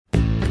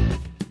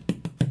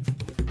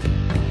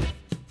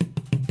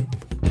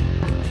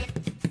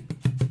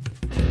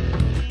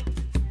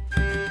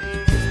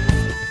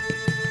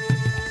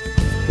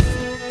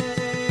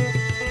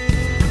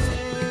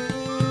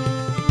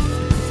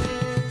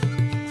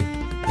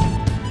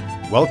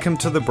Welcome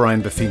to the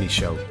Brian Buffini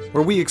Show,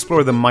 where we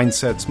explore the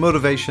mindsets,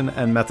 motivation,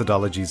 and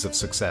methodologies of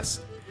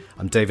success.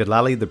 I'm David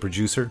Lally, the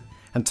producer,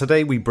 and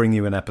today we bring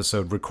you an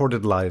episode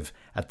recorded live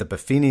at the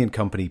Buffini &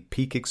 Company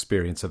Peak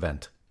Experience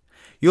event.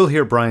 You'll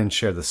hear Brian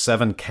share the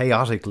 7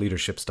 chaotic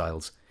leadership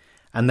styles,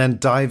 and then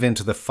dive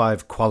into the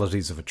 5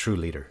 qualities of a true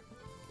leader.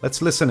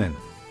 Let's listen in.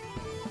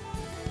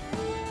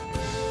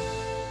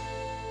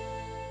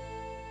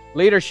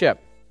 Leadership.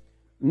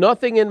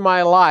 Nothing in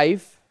my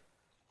life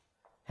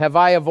have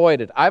I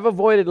avoided. I've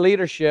avoided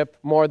leadership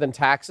more than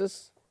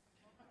taxes.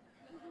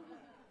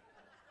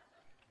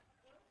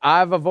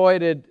 I've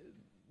avoided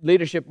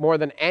leadership more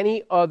than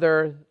any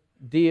other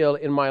deal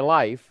in my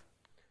life.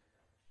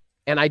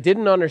 And I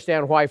didn't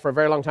understand why for a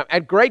very long time.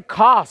 At great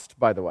cost,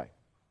 by the way.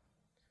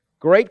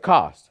 Great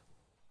cost.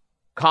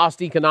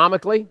 Cost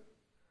economically.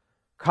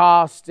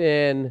 Cost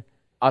in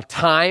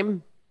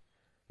time.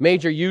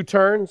 Major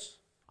U-turns.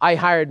 I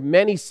hired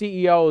many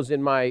CEOs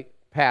in my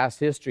past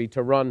history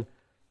to run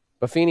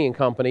Buffini &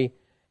 Company,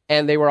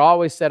 and they were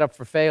always set up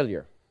for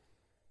failure.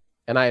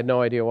 And I had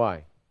no idea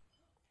why.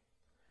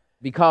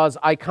 Because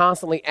I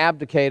constantly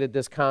abdicated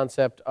this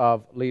concept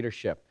of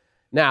leadership.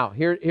 Now,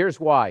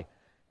 here's why.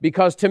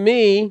 Because to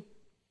me,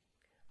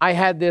 I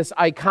had this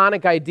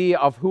iconic idea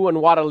of who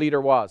and what a leader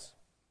was.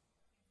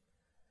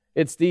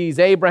 It's these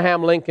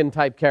Abraham Lincoln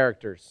type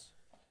characters.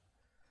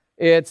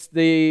 It's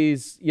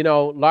these,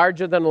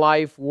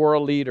 larger-than-life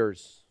world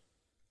leaders.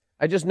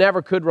 I just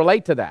never could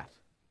relate to that.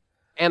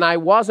 And I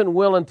wasn't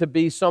willing to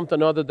be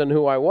something other than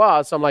who I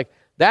was. So I'm like,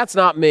 that's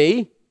not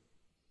me.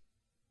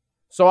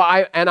 So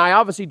I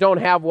obviously don't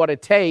have what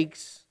it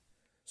takes,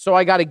 so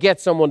I got to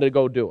get someone to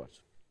go do it.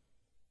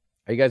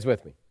 Are you guys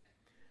with me?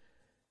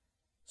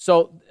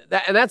 So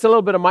that's a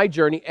little bit of my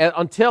journey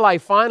until I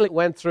finally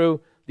went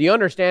through the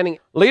understanding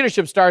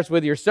leadership starts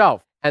with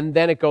yourself, and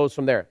then it goes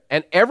from there.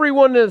 And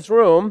everyone in this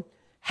room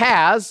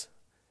has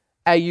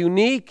a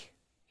unique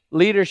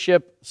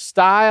leadership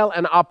style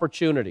and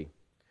opportunity.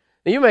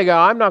 Now, you may go,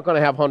 I'm not going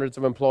to have hundreds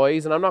of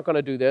employees, and I'm not going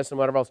to do this and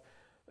whatever else.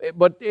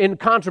 But in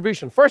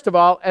contribution, first of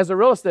all, as a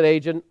real estate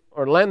agent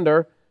or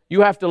lender,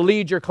 you have to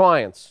lead your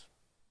clients.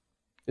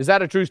 Is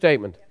that a true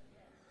statement?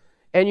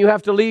 And you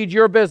have to lead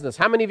your business.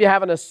 How many of you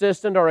have an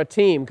assistant or a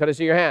team? Could I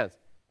see your hands?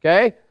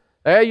 Okay?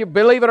 Hey, you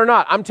believe it or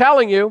not, I'm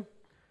telling you,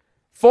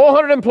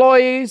 400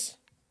 employees,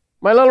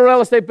 my little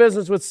real estate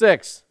business with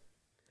 6.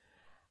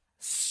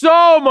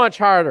 So much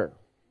harder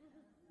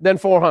than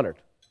 400.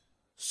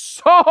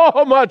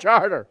 So much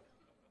harder.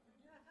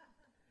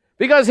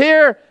 Because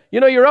here,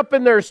 you're up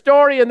in their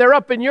story and they're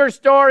up in your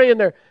story and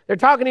they're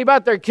talking to you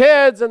about their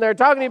kids and they're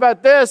talking to you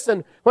about this,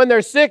 and when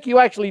they're sick, you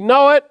actually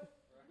know it.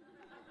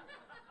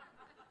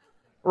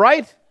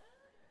 Right?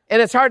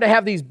 And it's hard to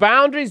have these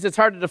boundaries. It's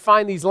hard to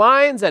define these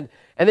lines. And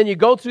then you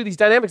go through these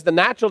dynamics, the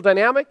natural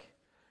dynamic.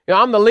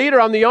 I'm the leader.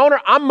 I'm the owner.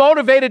 I'm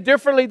motivated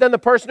differently than the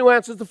person who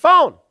answers the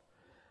phone.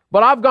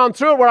 But I've gone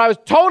through it where I was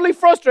totally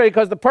frustrated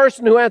because the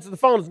person who answers the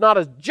phone is not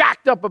as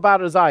jacked up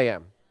about it as I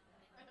am.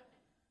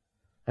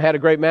 I had a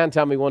great man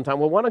tell me one time,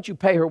 well, why don't you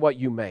pay her what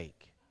you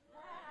make?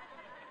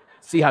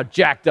 See how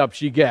jacked up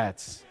she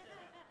gets.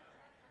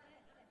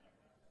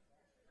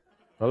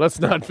 Well, let's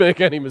not make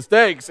any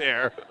mistakes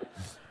here.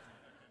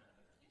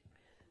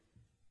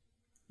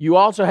 You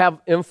also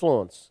have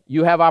influence.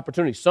 You have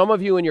opportunity. Some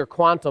of you in your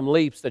quantum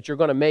leaps that you're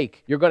going to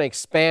make, you're going to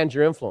expand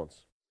your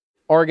influence.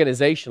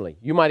 Organizationally,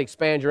 you might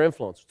expand your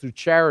influence through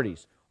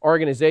charities,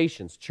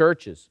 organizations,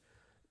 churches,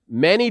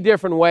 many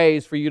different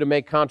ways for you to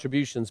make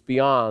contributions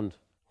beyond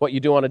what you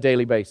do on a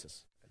daily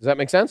basis. Does that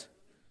make sense?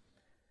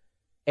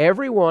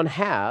 Everyone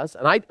has,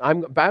 and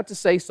I'm about to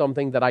say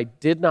something that I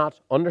did not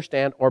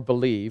understand or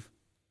believe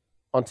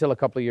until a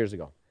couple of years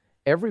ago.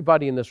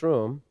 Everybody in this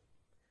room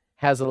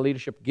has a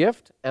leadership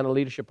gift and a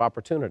leadership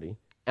opportunity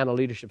and a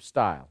leadership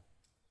style.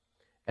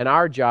 And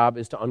our job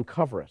is to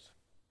uncover it.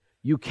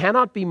 You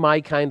cannot be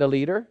my kind of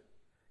leader.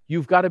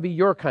 You've got to be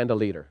your kind of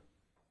leader.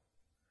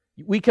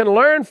 We can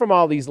learn from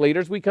all these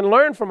leaders. We can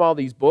learn from all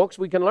these books.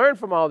 We can learn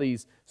from all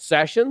these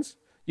sessions.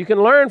 You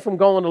can learn from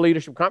going to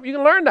leadership conference. You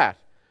can learn that.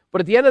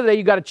 But at the end of the day,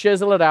 you've got to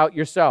chisel it out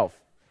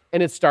yourself.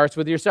 And it starts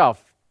with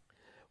yourself.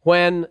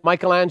 When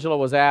Michelangelo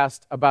was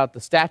asked about the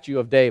statue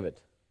of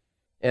David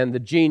and the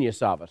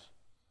genius of it,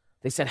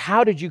 they said,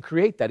 how did you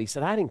create that? He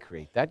said, I didn't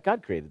create that.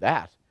 God created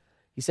that.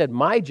 He said,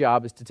 my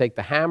job is to take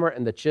the hammer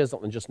and the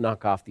chisel and just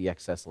knock off the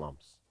excess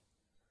lumps.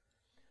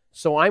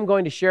 So I'm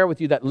going to share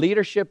with you that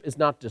leadership is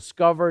not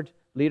discovered,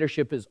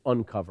 leadership is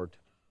uncovered.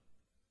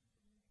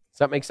 Does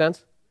that make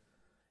sense?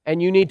 And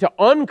you need to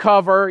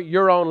uncover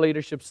your own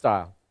leadership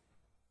style.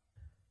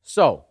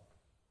 So,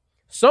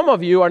 some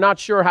of you are not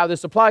sure how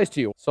this applies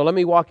to you. So let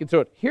me walk you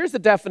through it. Here's the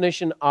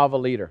definition of a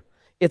leader.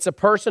 It's a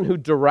person who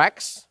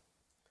directs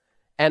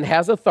and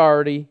has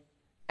authority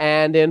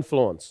and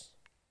influence.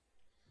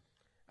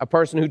 A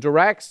person who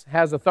directs,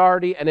 has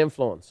authority, and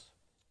influence.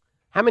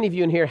 How many of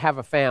you in here have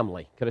a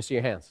family? Could I see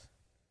your hands?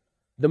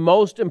 The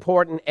most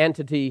important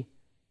entity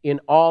in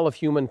all of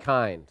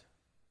humankind.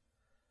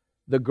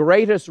 The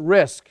greatest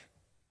risk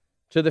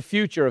to the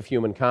future of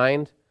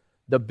humankind,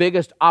 the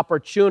biggest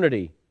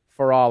opportunity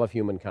for all of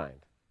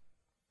humankind.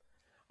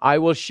 I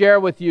will share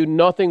with you,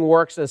 nothing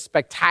works as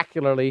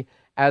spectacularly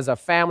as a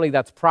family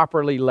that's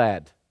properly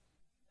led.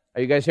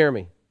 Are you guys hearing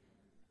me?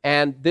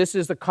 And this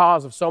is the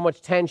cause of so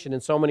much tension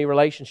in so many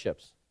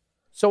relationships.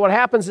 So what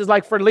happens is,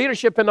 like for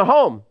leadership in the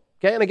home,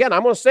 okay, and again,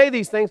 I'm going to say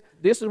these things.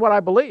 This is what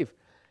I believe.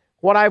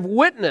 What I've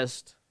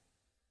witnessed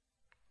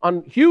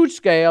on huge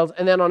scales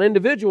and then on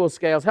individual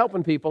scales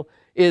helping people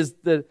is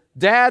the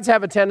dads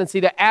have a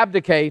tendency to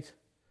abdicate,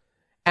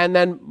 and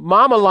then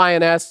Mama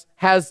Lioness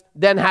has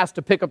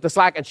to pick up the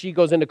slack, and she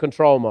goes into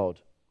control mode.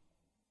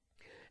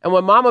 And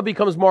when Mama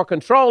becomes more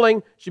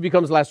controlling, she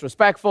becomes less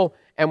respectful,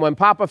 and when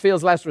Papa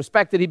feels less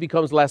respected, he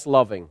becomes less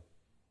loving.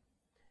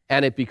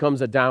 And it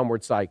becomes a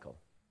downward cycle.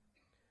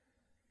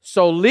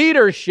 So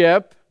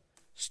leadership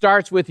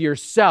starts with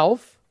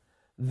yourself,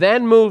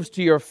 then moves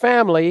to your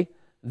family,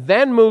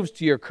 then moves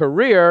to your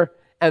career,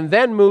 and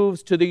then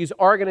moves to these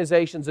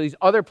organizations, these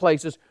other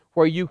places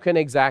where you can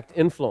exact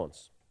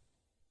influence.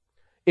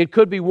 It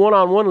could be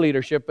one-on-one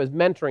leadership as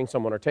mentoring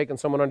someone or taking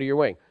someone under your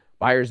wing.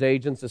 Buyers,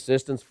 agents,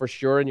 assistants for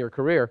sure in your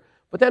career.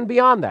 But then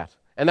beyond that,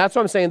 and that's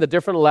what I'm saying, the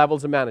different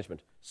levels of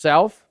management.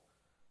 Self,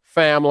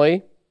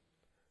 family,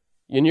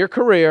 in your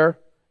career,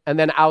 and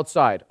then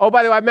outside. Oh,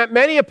 by the way, I've met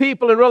many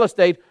people in real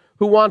estate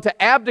who want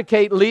to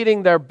abdicate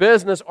leading their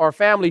business or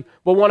family,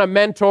 but want to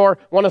mentor,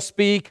 want to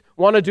speak,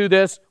 want to do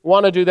this,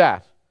 want to do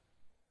that.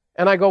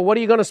 And I go, what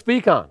are you going to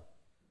speak on?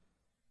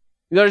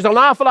 There's an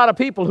awful lot of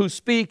people who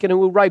speak and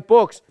who write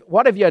books.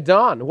 What have you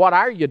done? What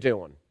are you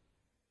doing?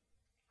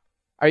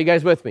 Are you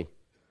guys with me?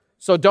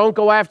 So don't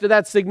go after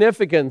that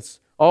significance.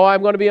 Oh,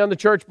 I'm going to be on the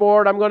church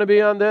board. I'm going to be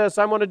on this.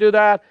 I'm going to do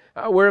that.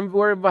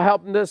 We're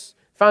helping this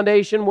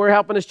foundation. We're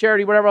helping this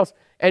charity, whatever else.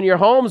 And your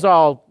home's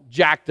all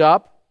jacked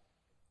up.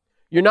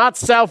 You're not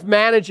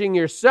self-managing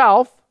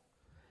yourself.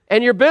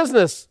 And your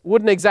business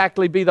wouldn't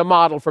exactly be the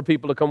model for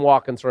people to come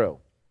walking through.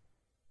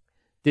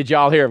 Did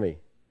y'all hear me?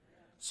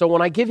 So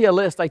when I give you a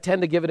list, I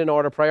tend to give it in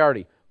order of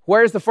priority.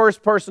 Where's the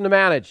first person to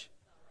manage?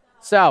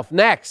 Self.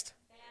 Next.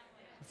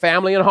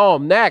 Family and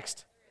home.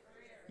 Next.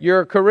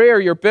 Your career,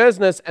 your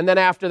business. And then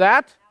after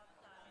that,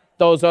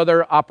 those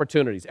other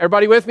opportunities.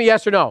 Everybody with me,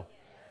 yes or no?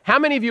 How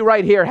many of you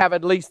right here have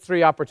at least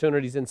 3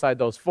 opportunities inside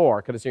those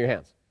 4? Could I see your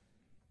hands?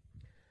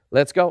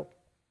 Let's go.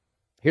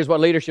 Here's what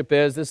leadership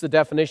is. This is the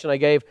definition I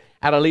gave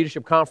at a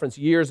leadership conference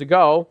years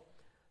ago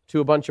to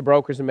a bunch of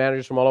brokers and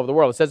managers from all over the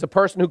world. It says a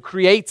person who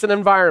creates an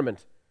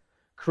environment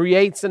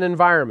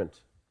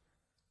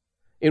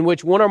in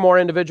which one or more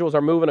individuals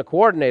are moving in a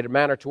coordinated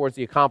manner towards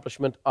the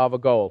accomplishment of a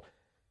goal.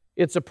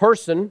 It's a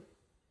person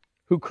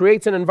who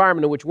creates an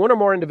environment in which one or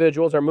more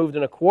individuals are moved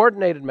in a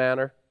coordinated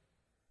manner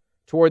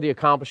toward the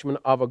accomplishment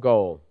of a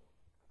goal.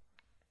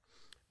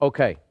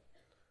 Okay,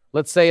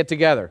 let's say it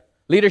together.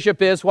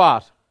 Leadership is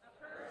what?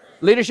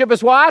 Leadership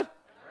is what?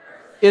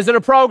 Is it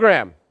a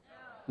program?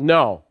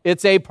 No,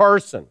 it's a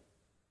person.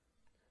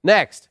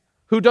 Next,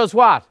 who does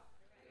what?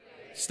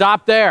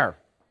 Stop there.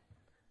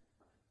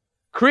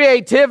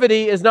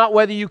 Creativity is not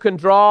whether you can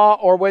draw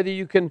or whether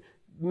you can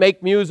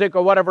make music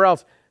or whatever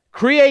else.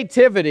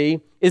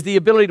 Creativity is the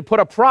ability to put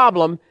a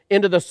problem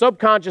into the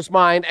subconscious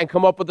mind and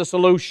come up with a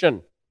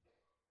solution.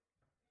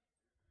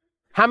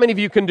 How many of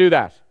you can do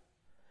that?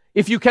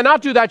 If you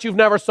cannot do that, you've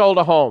never sold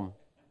a home.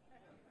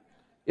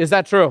 Is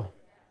that true?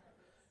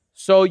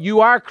 So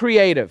you are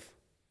creative.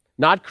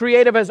 Not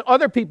creative as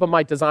other people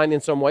might design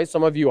in some ways.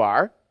 Some of you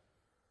are.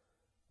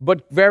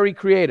 But very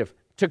creative.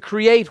 To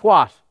create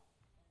what?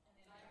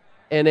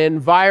 An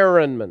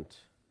environment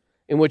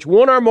in which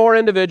one or more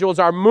individuals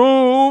are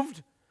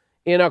moved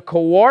in a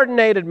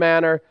coordinated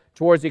manner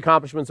towards the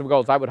accomplishments of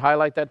goals. I would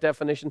highlight that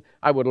definition.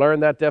 I would learn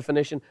that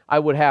definition. I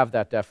would have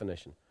that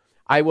definition.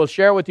 I will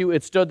share with you,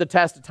 it stood the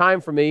test of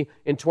time for me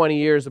in 20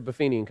 years of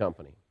Buffini &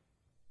 Company.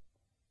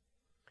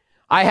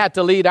 I had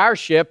to lead our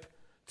ship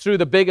through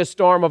the biggest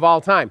storm of all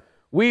time.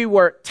 We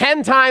were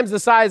 10 times the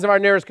size of our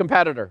nearest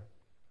competitor.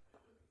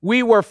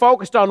 We were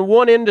focused on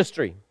one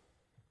industry.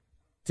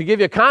 To give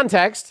you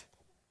context,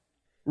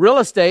 real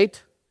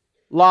estate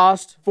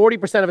lost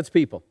 40% of its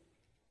people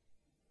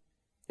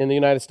in the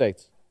United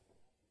States.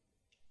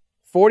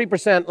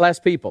 40% less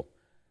people.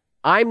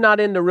 I'm not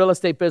in the real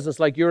estate business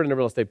like you're in the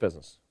real estate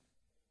business.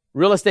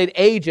 Real estate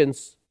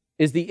agents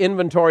is the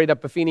inventory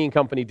that Buffini &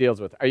 Company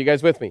deals with. Are you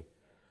guys with me?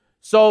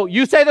 So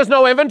you say there's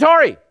no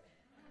inventory.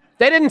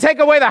 They didn't take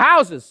away the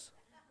houses.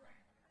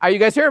 Are you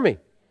guys hearing me?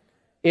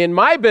 In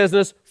my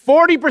business,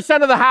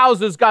 40% of the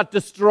houses got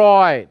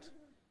destroyed.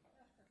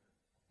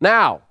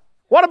 Now,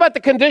 what about the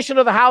condition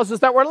of the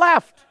houses that were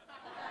left?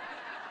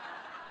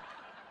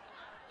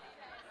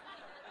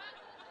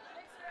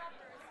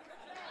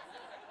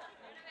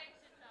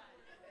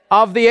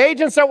 Of the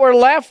agents that were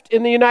left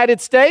in the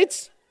United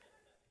States,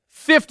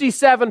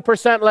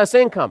 57% less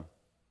income.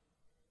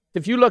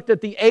 If you looked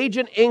at the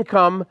agent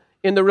income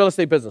in the real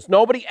estate business,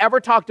 nobody ever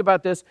talked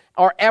about this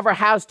or ever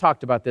has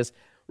talked about this.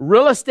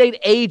 Real estate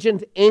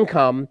agent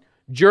income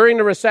during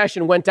the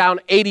recession went down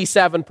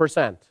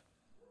 87%.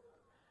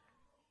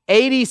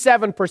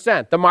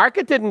 87%. The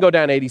market didn't go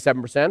down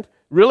 87%.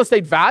 Real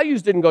estate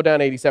values didn't go down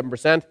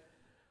 87%.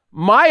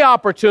 My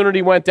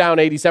opportunity went down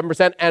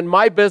 87%, and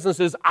my business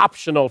is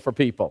optional for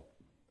people.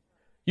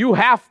 You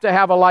have to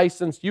have a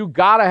license. You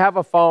got to have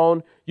a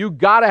phone. You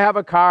got to have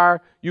a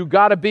car. You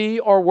got to be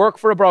or work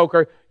for a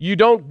broker. You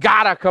don't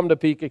got to come to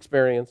Peak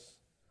Experience.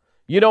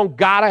 You don't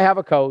got to have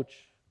a coach.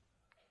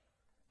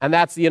 And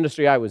that's the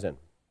industry I was in.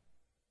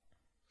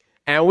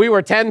 And we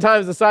were 10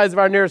 times the size of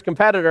our nearest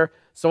competitor,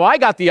 so I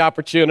got the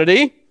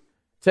opportunity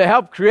to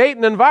help create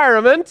an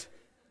environment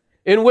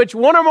in which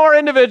one or more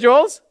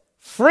individuals,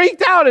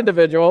 freaked out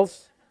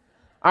individuals,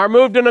 are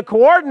moved in a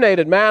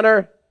coordinated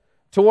manner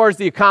towards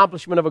the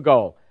accomplishment of a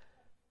goal.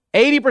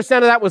 80%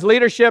 of that was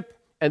leadership,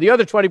 and the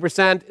other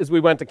 20% is we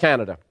went to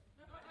Canada.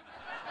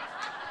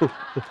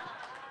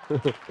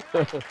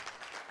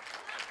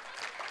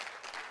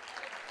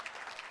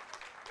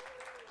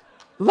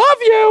 Love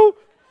you!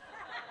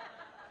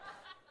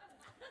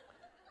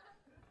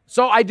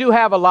 So I do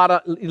have a lot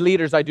of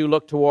leaders I do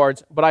look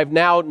towards, but I've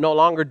now no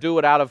longer do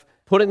it out of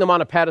putting them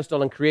on a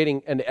pedestal and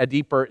creating a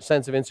deeper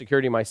sense of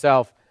insecurity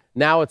myself.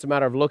 Now it's a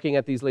matter of looking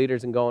at these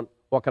leaders and going,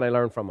 what can I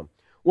learn from them?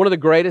 One of the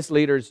greatest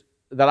leaders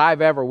that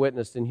I've ever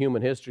witnessed in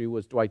human history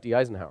was Dwight D.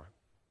 Eisenhower.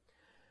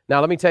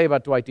 Now, let me tell you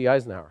about Dwight D.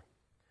 Eisenhower.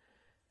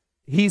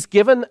 He's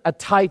given a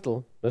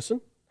title,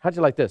 listen, how'd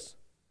you like this?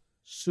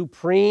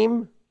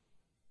 Supreme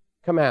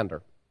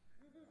Commander.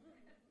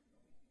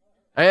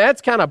 And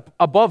that's kind of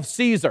above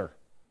Caesar.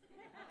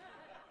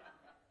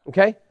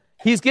 Okay?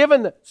 He's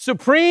given the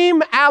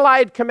Supreme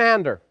Allied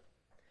Commander.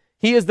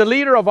 He is the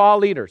leader of all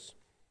leaders.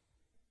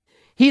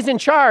 He's in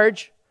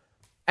charge.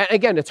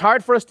 Again, it's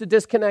hard for us to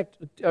disconnect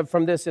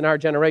from this in our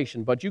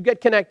generation, but you get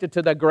connected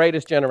to the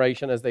greatest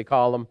generation, as they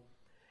call them,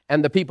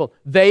 and the people.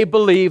 They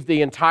believe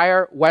the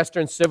entire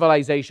Western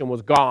civilization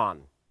was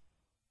gone.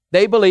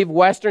 They believe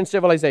Western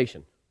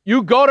civilization.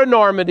 You go to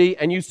Normandy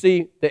and you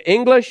see the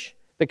English,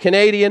 the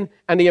Canadian,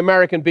 and the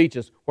American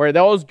beaches, where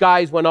those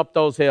guys went up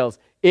those hills.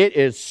 It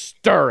is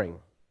stirring.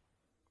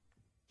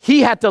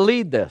 He had to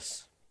lead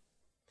this.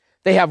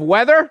 They have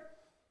weather.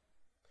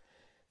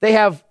 They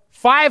have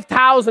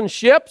 5,000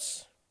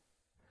 ships.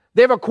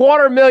 They have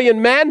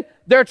 250,000 men.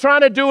 They're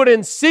trying to do it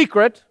in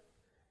secret.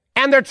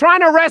 And they're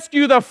trying to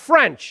rescue the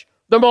French,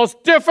 the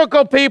most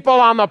difficult people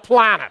on the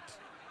planet.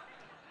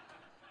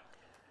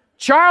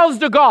 Charles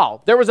de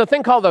Gaulle, there was a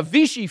thing called the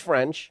Vichy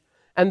French.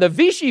 And the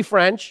Vichy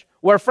French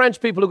were French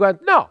people who go,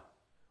 no,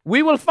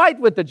 we will fight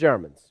with the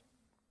Germans.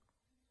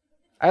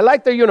 I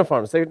like their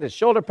uniforms. The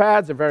shoulder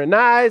pads are very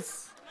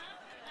nice.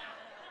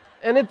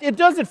 And it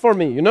does it for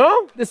me, you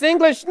know? This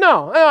English,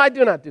 no, I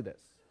do not do this.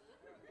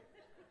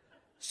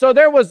 So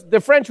there was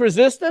the French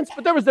resistance,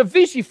 but there was the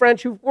Vichy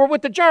French who were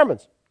with the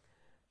Germans.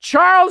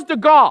 Charles de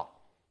Gaulle,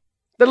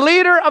 the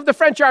leader of the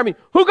French army,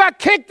 who got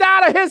kicked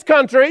out of his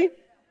country,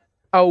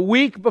 a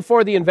week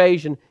before the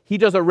invasion, he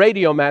does a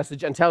radio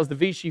message and tells the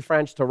Vichy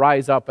French to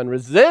rise up and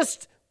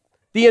resist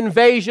the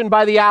invasion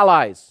by the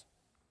Allies.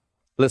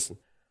 Listen,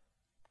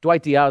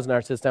 Dwight D.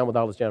 Eisenhower sits down with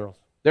all his generals.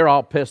 They're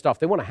all pissed off.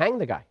 They want to hang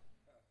the guy.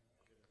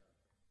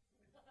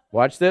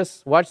 Watch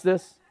this, watch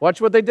this. Watch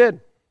what they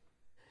did.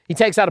 He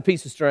takes out a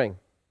piece of string.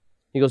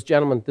 He goes,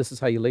 gentlemen, this is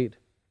how you lead.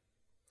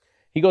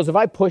 He goes, if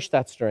I push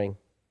that string,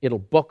 it'll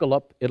buckle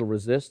up, it'll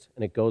resist,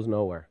 and it goes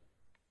nowhere.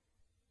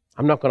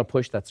 I'm not going to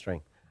push that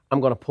string. I'm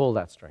going to pull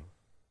that string.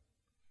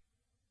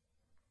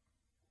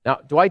 Now,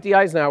 Dwight D.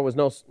 Eisenhower was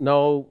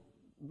no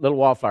little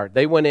wallflower.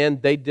 They went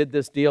in, they did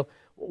this deal.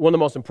 One of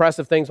the most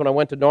impressive things when I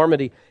went to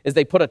Normandy is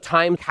they put a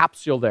time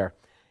capsule there.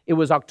 It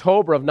was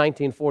October of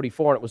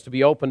 1944, and it was to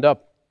be opened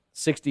up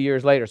 60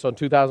 years later. So in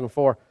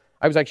 2004,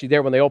 I was actually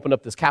there when they opened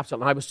up this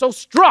capsule, and I was so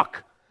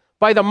struck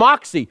by the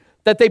moxie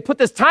that they put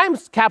this time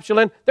capsule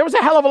in. There was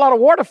a hell of a lot of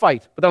war to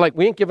fight, but they're like,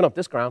 we ain't giving up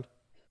this ground.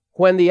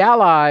 When the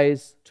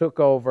Allies took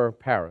over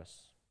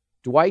Paris,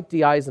 Dwight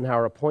D.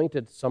 Eisenhower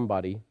appointed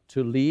somebody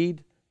to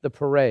lead the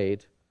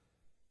parade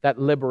that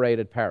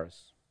liberated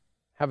Paris.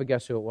 Have a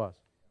guess who it was?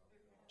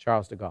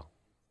 Charles de Gaulle.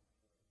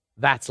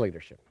 That's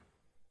leadership.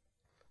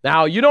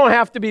 Now, you don't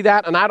have to be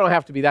that, and I don't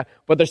have to be that,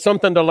 but there's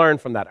something to learn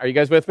from that. Are you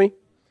guys with me?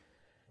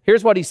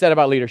 Here's what he said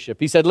about leadership.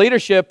 He said,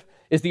 leadership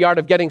is the art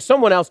of getting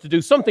someone else to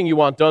do something you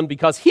want done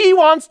because he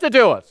wants to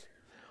do it.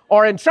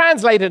 Or in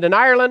translated in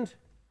Ireland,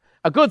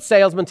 a good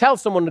salesman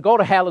tells someone to go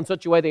to hell in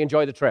such a way they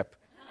enjoy the trip.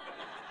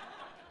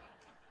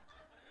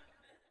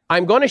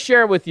 I'm going to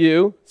share with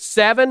you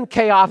 7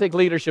 chaotic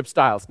leadership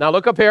styles. Now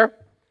look up here.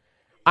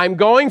 I'm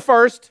going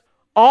first.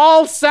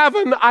 All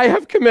 7 I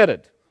have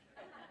committed.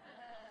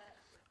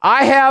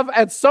 I have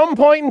at some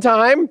point in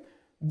time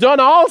done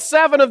all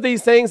 7 of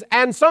these things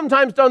and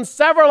sometimes done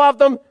several of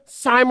them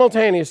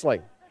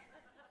simultaneously.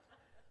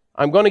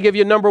 I'm going to give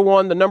you number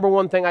 1. The number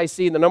 1 thing I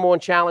see, the number 1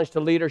 challenge to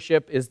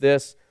leadership is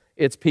this.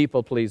 It's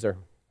people pleaser.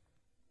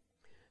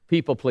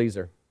 People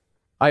pleaser.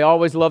 I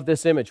always love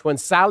this image. When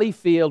Sally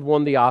Field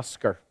won the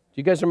Oscar, do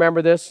you guys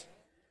remember this?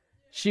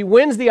 She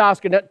wins the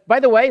Oscar. Now, by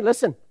the way,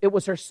 listen, it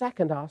was her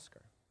 2nd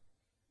Oscar.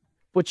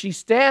 But she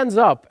stands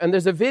up and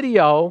there's a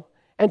video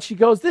and she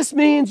goes, this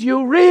means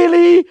you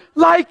really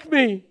like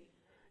me.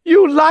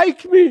 You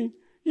like me.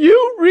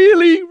 You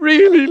really,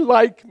 really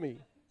like me.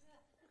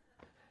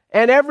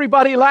 And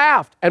everybody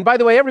laughed. And by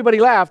the way, everybody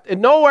laughed.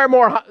 And nowhere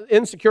more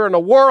insecure in the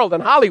world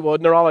than Hollywood.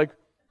 And they're all like,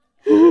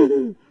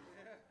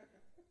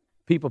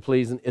 people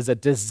pleasing is a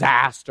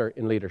disaster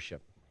in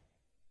leadership.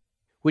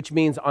 Which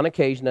means on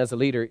occasion as a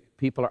leader,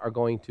 people are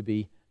going to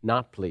be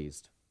not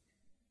pleased.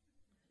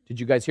 Did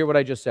you guys hear what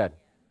I just said?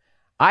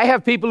 I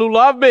have people who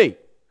love me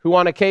who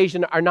on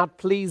occasion are not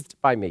pleased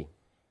by me.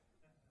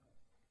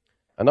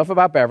 Enough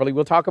about Beverly.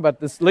 We'll talk about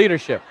this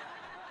leadership.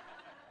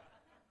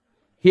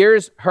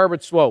 Here's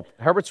Herbert Swope.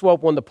 Herbert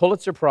Swope won the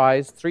Pulitzer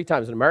Prize 3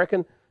 times, an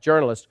American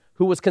journalist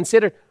who was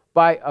considered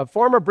by a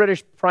former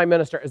British prime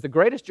minister as the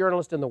greatest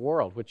journalist in the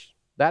world, which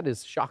that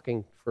is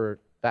shocking for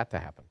that to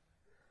happen.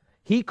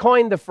 He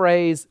coined the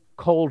phrase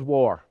Cold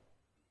War.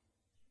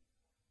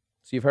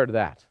 So you've heard of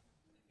that.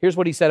 Here's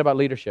what he said about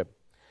leadership.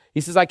 He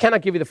says, I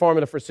cannot give you the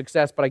formula for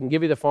success, but I can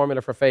give you the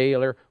formula for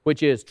failure,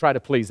 which is try to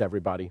please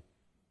everybody.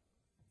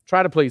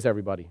 Try to please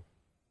everybody.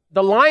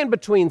 The line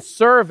between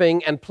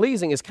serving and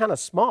pleasing is kind of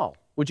small.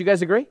 Would you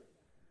guys agree?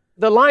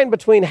 The line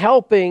between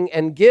helping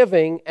and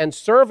giving and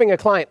serving a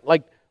client,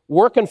 like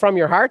working from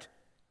your heart,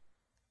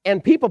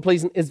 and people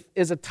pleasing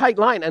is a tight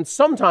line. And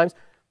sometimes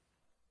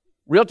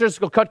realtors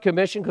will cut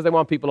commission because they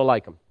want people to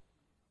like them.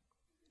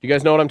 You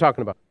guys know what I'm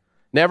talking about?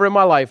 Never in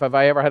my life have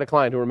I ever had a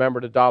client who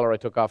remembered $1 I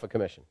took off a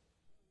commission.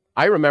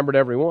 I remembered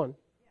every one.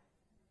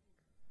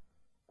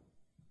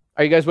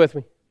 Are you guys with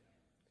me?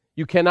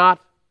 You cannot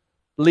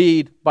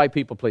lead by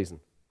people pleasing.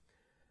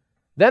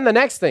 Then the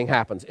next thing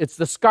happens. It's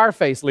the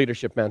Scarface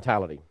leadership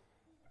mentality.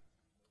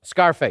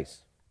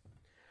 Scarface.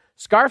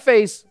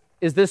 Scarface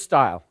is this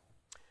style.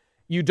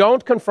 You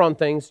don't confront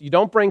things, you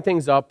don't bring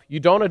things up, you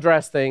don't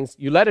address things,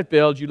 you let it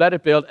build,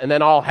 and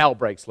then all hell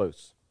breaks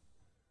loose.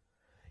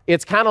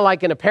 It's kind of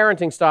like in a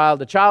parenting style,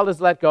 the child is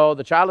let go,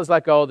 the child is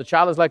let go, the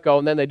child is let go,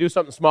 and then they do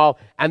something small,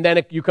 and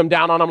then you come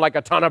down on them like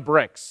a ton of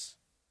bricks.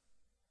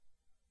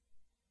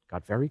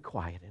 Got very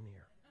quiet in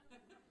here.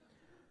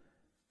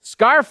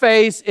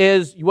 Scarface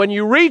is when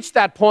you reach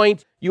that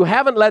point, you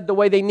haven't led the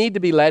way they need to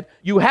be led.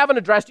 You haven't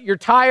addressed it. You're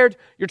tired.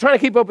 You're trying to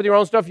keep up with your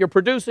own stuff. You're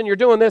producing. You're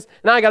doing this.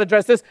 Now I got to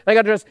address this. I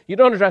got to address. You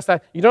don't address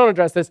that. You don't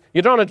address this.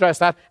 You don't address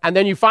that. And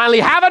then you finally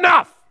have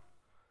enough.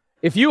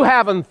 If you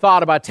haven't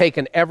thought about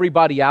taking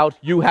everybody out,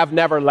 you have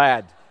never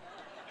led.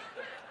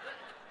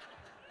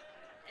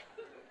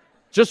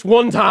 Just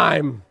one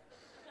time.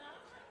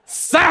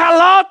 Say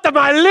hello to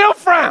my little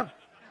friend.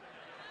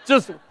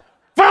 Just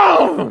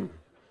boom.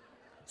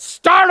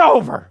 Start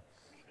over.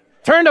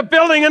 Turn the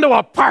building into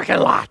a parking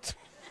lot.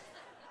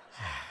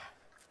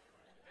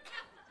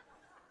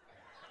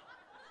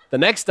 The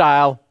next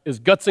style is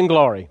guts and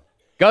glory.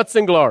 Guts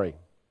and glory.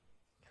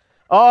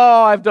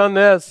 Oh, I've done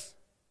this.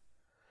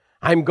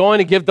 I'm going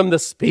to give them the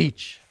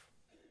speech.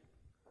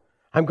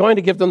 I'm going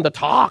to give them the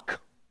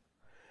talk.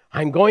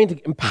 I'm going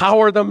to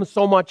empower them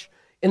so much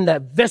in the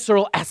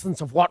visceral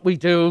essence of what we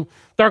do,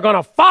 they're going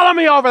to follow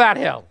me over that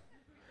hill.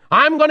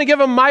 I'm going to give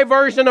them my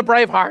version of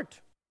Braveheart.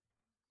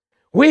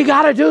 We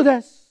got to do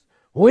this.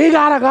 We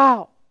got to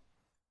go.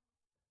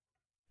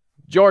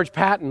 George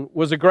Patton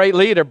was a great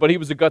leader, but he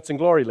was a guts and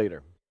glory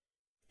leader.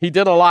 He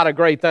did a lot of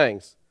great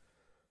things,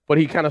 but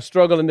he kind of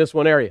struggled in this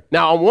one area.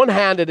 Now, on one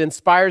hand, it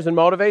inspires and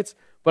motivates,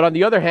 but on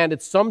the other hand,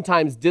 it's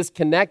sometimes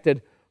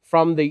disconnected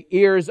from the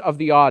ears of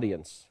the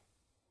audience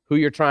who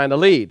you're trying to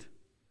lead.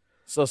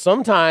 So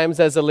sometimes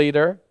as a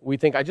leader, we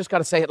think, I just got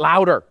to say it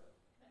louder.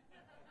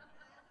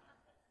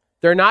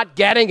 They're not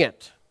getting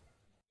it.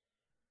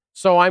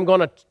 So I'm going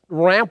to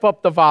ramp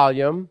up the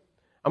volume.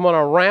 I'm going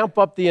to ramp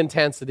up the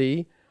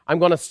intensity. I'm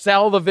going to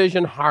sell the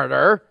vision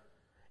harder.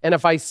 And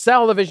if I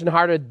sell the vision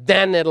harder,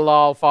 then it'll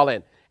all fall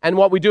in. And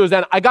what we do is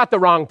then, I got the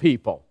wrong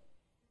people.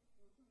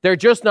 They're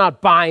just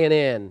not buying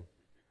in.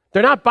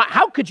 They're not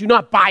how could you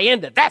not buy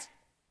into this?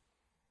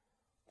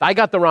 I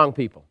got the wrong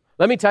people.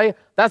 Let me tell you,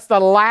 that's the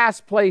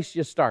last place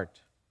you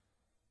start.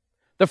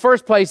 The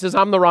first place is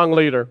I'm the wrong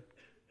leader.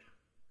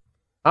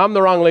 I'm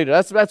the wrong leader.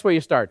 That's where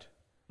you start.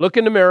 Look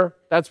in the mirror.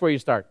 That's where you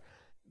start.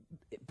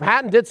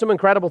 Patton did some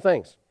incredible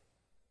things.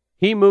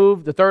 He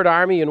moved the Third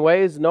Army in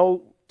ways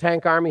no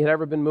tank army had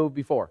ever been moved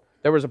before.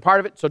 There was a part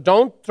of it, so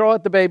don't throw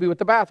out the baby with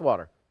the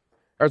bathwater.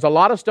 There's a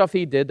lot of stuff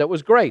he did that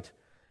was great.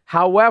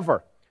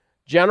 However,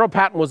 General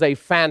Patton was a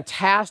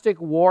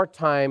fantastic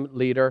wartime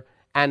leader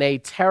and a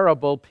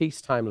terrible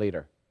peacetime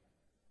leader.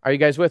 Are you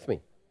guys with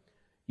me?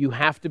 You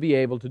have to be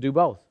able to do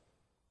both.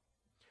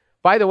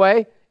 By the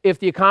way, if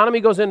the economy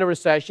goes into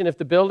recession, if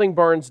the building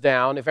burns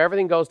down, if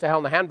everything goes to hell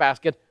in the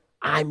handbasket,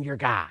 I'm your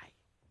guy.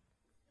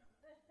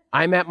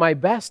 I'm at my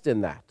best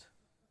in that.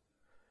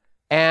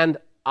 And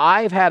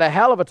I've had a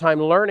hell of a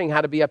time learning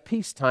how to be a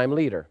peacetime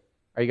leader.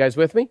 Are you guys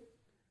with me?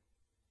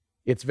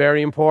 It's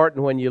very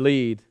important when you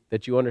lead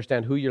that you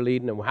understand who you're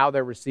leading and how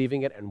they're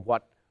receiving it and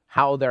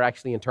how they're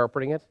actually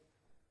interpreting it.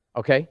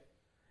 Okay?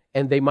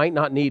 And they might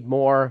not need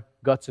more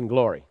guts and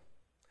glory.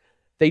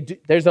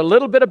 There's a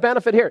little bit of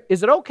benefit here.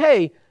 Is it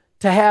okay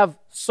to have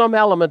some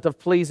element of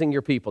pleasing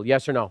your people?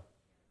 Yes or no?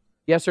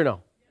 Yes or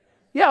no?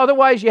 Yeah,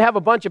 otherwise you have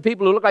a bunch of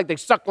people who look like they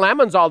suck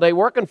lemons all day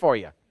working for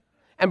you.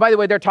 And by the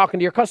way, they're talking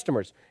to your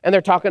customers, and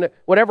they're talking to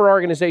whatever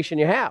organization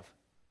you have.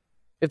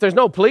 If there's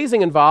no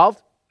pleasing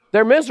involved,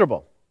 they're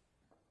miserable.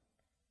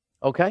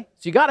 Okay?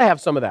 So you got to have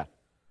some of that.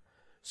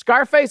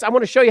 Scarface, I'm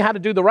going to show you how to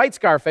do the right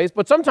Scarface,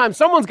 but sometimes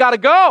someone's got to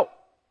go.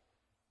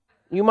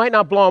 You might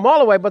not blow them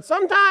all away, but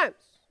sometimes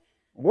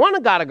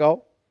one got to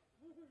go.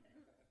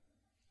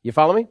 You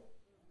follow me?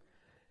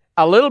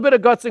 A little bit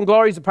of guts and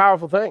glory is a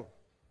powerful thing.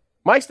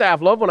 My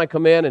staff love when I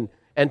come in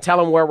and tell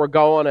them where we're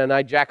going, and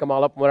I jack them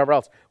all up and whatever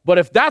else. But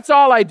if that's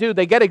all I do,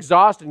 they get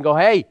exhausted and go,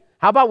 hey,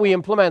 how about we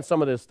implement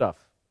some of this stuff?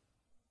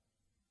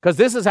 Because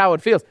this is how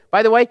it feels.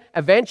 By the way,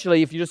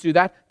 eventually, if you just do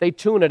that, they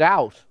tune it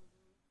out.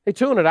 They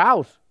tune it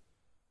out.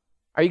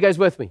 Are you guys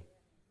with me?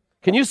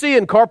 Can you see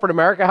in corporate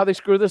America how they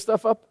screw this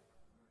stuff up?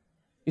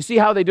 You see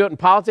how they do it in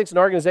politics and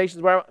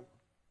organizations?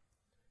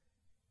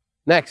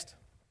 Next,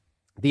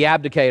 the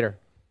abdicator.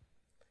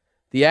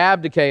 The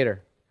abdicator.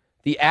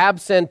 The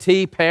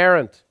absentee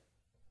parent.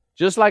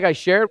 Just like I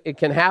shared, it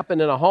can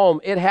happen in a home.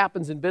 It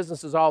happens in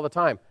businesses all the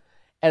time,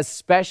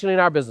 especially in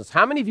our business.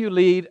 How many of you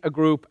lead a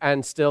group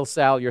and still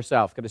sell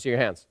yourself? Can I see your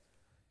hands?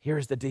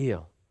 Here's the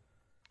deal.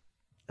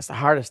 It's the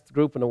hardest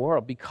group in the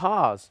world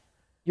because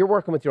you're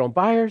working with your own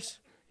buyers.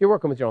 You're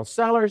working with your own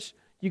sellers.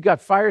 You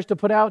got fires to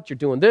put out. You're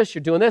doing this.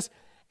 You're doing this.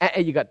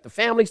 And you got the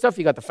family stuff.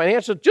 You got the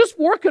financial. Just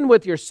working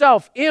with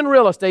yourself in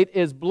real estate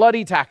is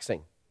bloody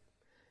taxing.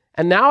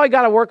 And now I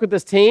got to work with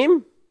this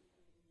team.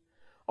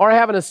 Or I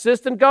have an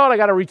assistant go and I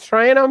got to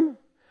retrain them.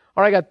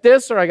 Or I got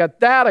this or I got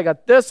that. I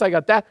got this. I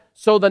got that.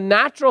 So the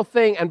natural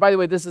thing, and by the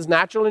way, this is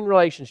natural in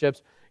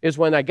relationships, is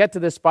when I get to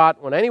this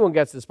spot, when anyone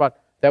gets to this spot,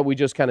 that we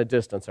just kind of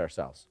distance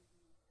ourselves.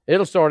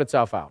 It'll sort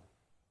itself out.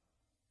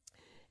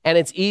 And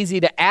it's easy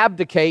to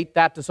abdicate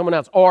that to someone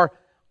else. Or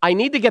I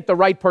need to get the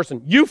right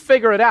person. You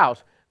figure it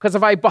out. Because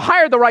if I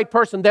hire the right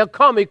person, they'll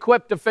come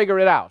equipped to figure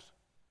it out.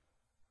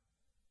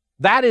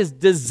 That is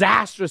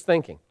disastrous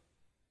thinking.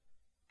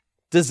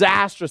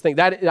 Disastrous thing.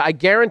 That, I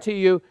guarantee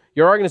you,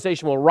 your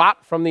organization will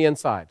rot from the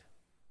inside.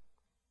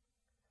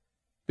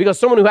 Because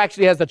someone who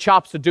actually has the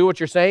chops to do what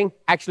you're saying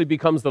actually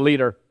becomes the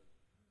leader.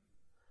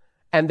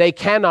 And they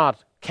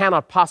cannot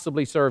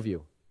possibly serve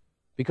you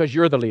because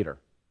you're the leader,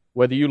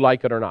 whether you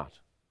like it or not.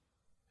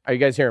 Are you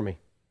guys hearing me?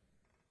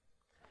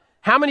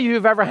 How many of you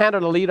have ever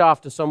handed a lead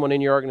off to someone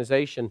in your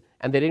organization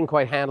and they didn't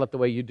quite handle it the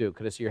way you do?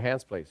 Could I see your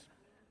hands, please?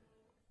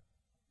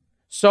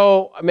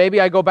 So maybe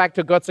I go back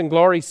to Guts and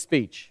Glory's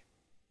speech.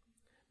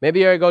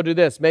 Maybe I go do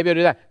this. Maybe I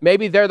do that.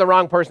 Maybe they're the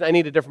wrong person. I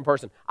need a different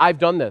person. I've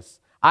done this.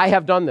 I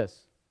have done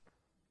this.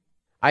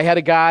 I had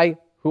a guy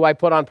who I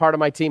put on part of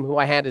my team who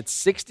I handed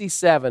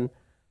 67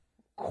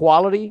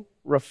 quality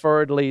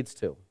referred leads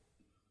to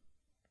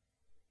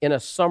in a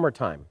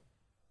summertime.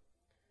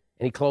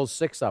 And he closed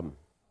 6 of them.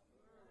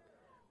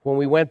 When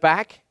we went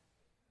back,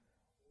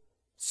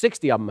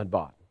 60 of them had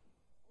bought.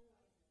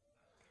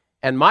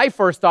 And my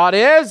first thought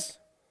is,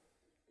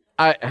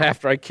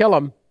 after I kill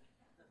him,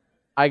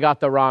 I got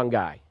the wrong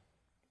guy.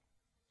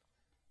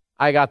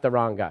 I got the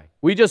wrong guy.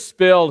 We just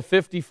spilled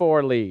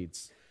 54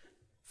 leads.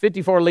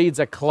 54 leads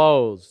that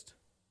closed.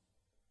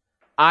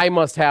 I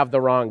must have the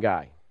wrong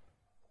guy.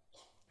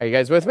 Are you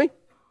guys with me?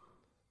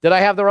 Did I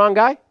have the wrong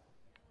guy?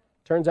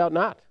 Turns out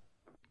not.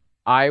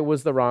 I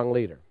was the wrong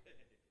leader.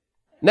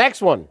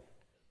 Next one.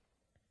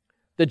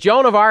 The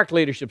Joan of Arc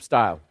leadership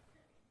style.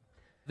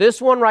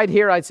 This one right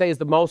here, I'd say, is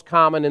the most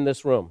common in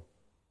this room.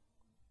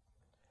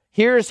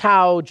 Here's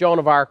how Joan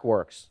of Arc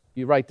works.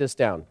 You write this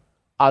down.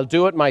 I'll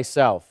do it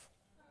myself.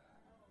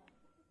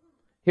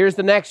 Here's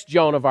the next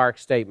Joan of Arc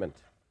statement.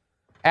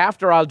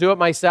 After I'll do it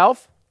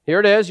myself, here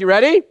it is. You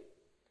ready?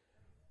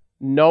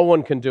 No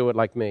one can do it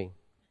like me.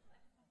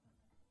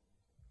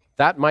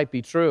 That might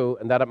be true,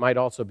 and that it might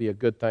also be a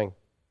good thing.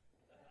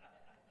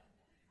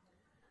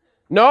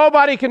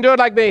 Nobody can do it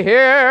like me.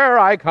 Here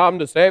I come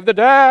to save the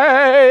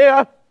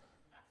day.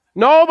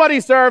 Nobody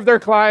serves their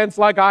clients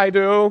like I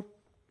do.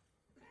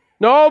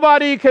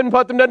 Nobody can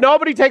put them down.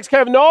 Nobody takes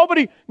care of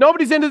them.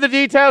 Nobody's into the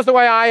details the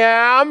way I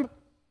am.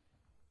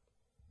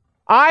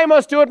 I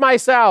must do it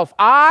myself.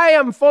 I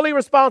am fully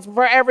responsible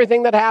for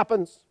everything that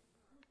happens.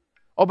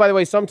 Oh, by the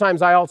way,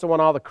 sometimes I also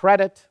want all the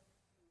credit.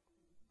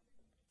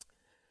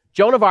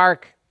 Joan of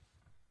Arc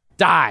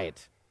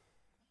died.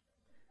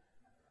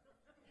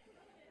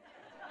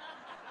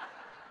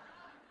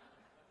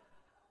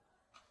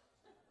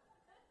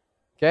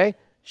 Okay?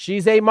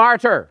 She's a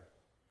martyr.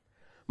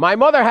 My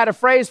mother had a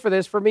phrase for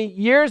this for me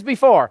years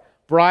before.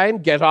 Brian,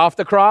 get off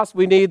the cross.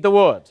 We need the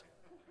wood.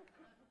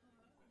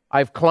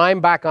 I've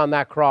climbed back on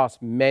that cross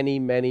many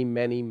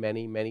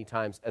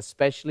times,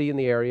 especially in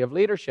the area of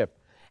leadership.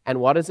 And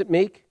what does it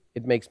make?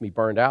 It makes me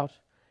burned out.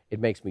 It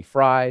makes me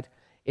fried.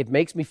 It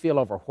makes me feel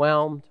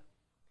overwhelmed.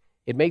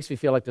 It makes me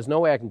feel like there's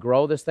no way I can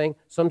grow this thing.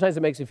 Sometimes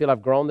it makes me feel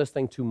I've grown this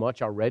thing too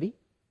much already.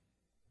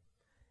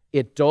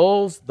 It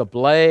dulls the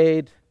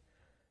blade.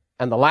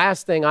 And the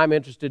last thing I'm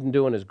interested in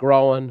doing is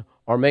growing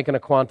or making a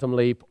quantum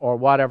leap or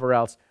whatever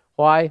else.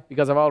 Why?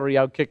 Because I've already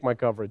outkicked my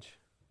coverage.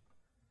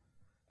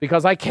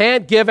 because I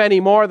can't give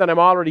any more than I'm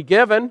already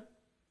given.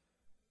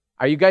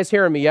 Are you guys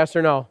hearing me, yes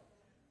or no?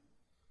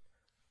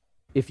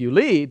 If you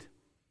lead,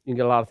 you can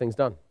get a lot of things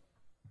done.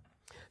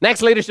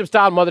 Next leadership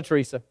style, Mother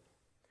Teresa.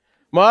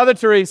 Mother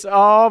Teresa,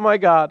 oh my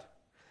God.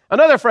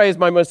 Another phrase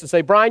my mother used to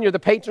say, Brian, you're the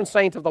patron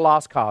saint of the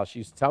lost cause, she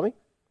used to tell me.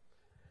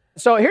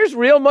 So here's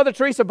real Mother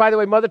Teresa, by the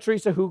way, Mother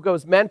Teresa who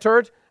goes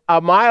mentored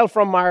a mile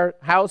from our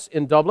house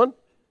in Dublin,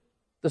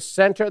 the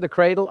center, the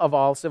cradle of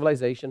all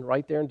civilization,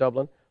 right there in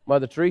Dublin.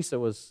 Mother Teresa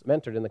was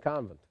mentored in the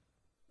convent.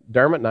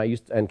 Dermot and I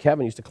and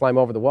Kevin used to climb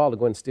over the wall to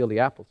go and steal the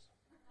apples.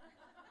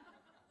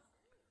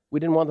 We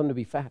didn't want them to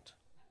be fat.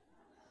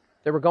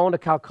 They were going to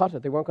Calcutta.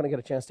 They weren't going to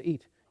get a chance to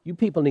eat. You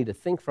people need to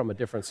think from a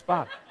different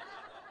spot.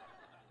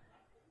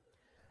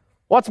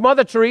 What's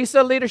Mother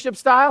Teresa leadership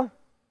style?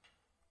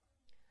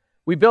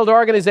 We build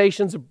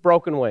organizations of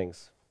broken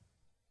wings.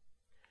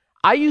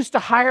 I used to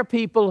hire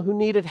people who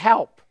needed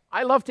help.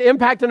 I love to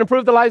impact and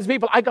improve the lives of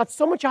people. I got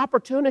so much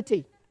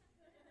opportunity.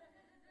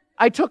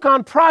 I took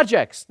on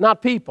projects,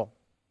 not people.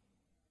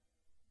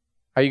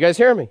 Are you guys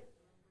hearing me?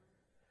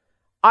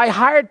 I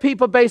hired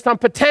people based on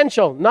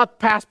potential, not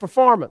past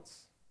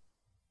performance.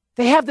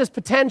 They have this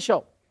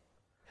potential.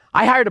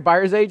 I hired a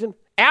buyer's agent.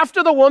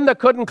 After the one that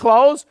couldn't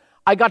close,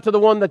 I got to the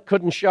one that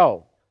couldn't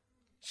show.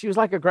 She was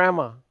like a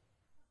grandma.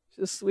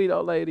 She's a sweet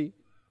old lady.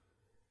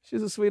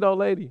 She's a sweet old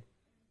lady.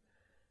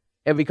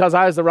 And because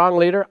I was the wrong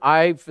leader,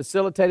 I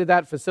facilitated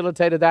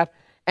that.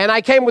 And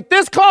I came with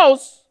this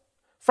close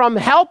from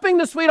helping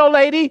the sweet old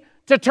lady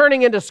to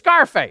turning into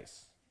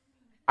Scarface.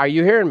 Are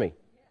you hearing me?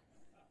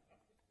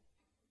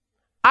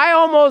 I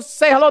almost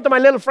say hello to my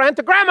little friend,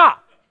 to Grandma.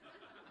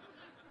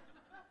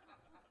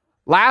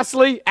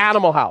 Lastly,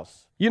 Animal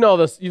House. You know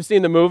this. You've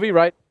seen the movie,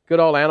 right? Good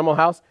old Animal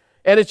House.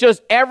 And it's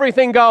just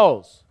everything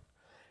goes.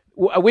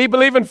 We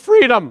believe in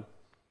freedom.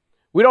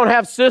 We don't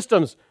have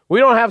systems. We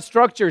don't have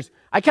structures.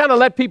 I kind of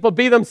let people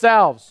be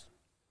themselves.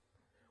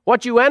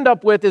 What you end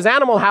up with is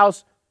Animal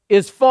House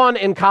is fun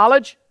in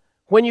college.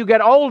 When you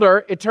get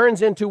older, it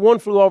turns into One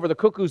Flew Over the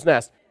Cuckoo's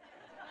Nest.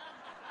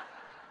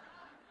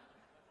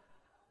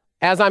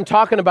 As I'm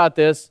talking about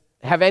this,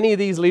 have any of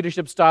these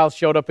leadership styles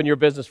showed up in your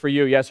business for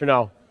you, yes or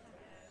no?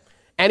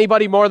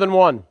 Anybody more than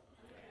one?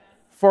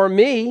 For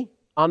me,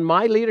 on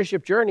my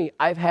leadership journey,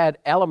 I've had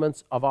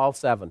elements of all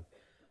 7.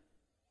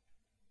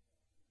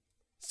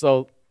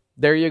 So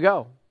there you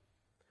go.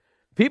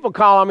 People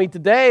call on me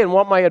today and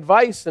want my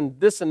advice and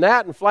this and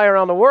that and fly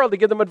around the world to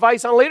give them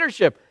advice on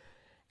leadership.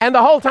 And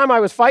the whole time I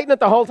was fighting it,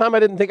 the whole time I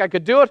didn't think I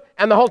could do it,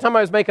 and the whole time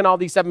I was making all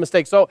these 7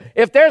 mistakes. So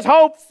if there's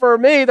hope for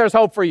me, there's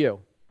hope for you.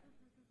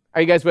 Are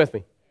you guys with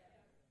me?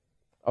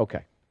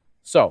 Okay.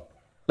 So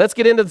let's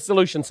get into the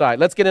solution side.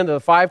 Let's get into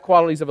the 5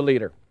 qualities of a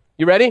leader.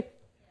 You ready?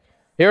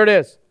 Here it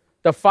is.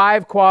 The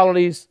 5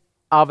 qualities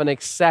of an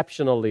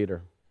exceptional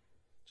leader.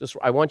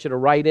 I want you to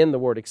write in the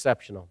word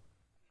exceptional.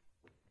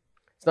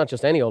 It's not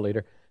just any old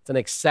leader. It's an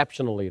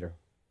exceptional leader.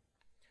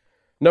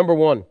 Number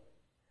 1.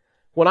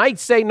 When I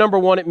say number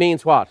 1, it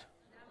means what?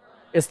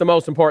 It's the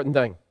most important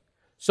thing.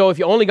 So if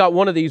you only got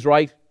one of these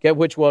right, get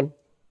which one?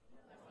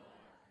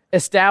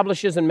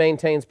 Establishes and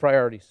maintains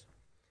priorities.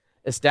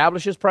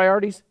 Establishes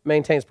priorities,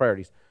 maintains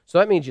priorities. So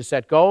that means you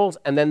set goals,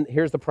 and then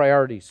here's the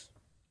priorities.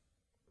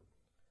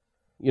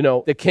 You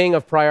know, the king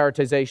of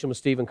prioritization was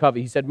Stephen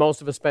Covey. He said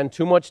most of us spend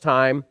too much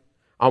time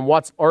on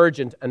what's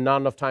urgent and not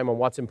enough time on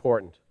what's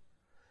important.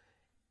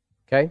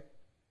 Okay?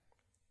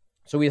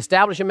 So we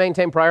establish and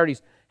maintain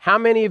priorities. How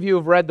many of you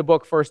have read the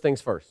book First Things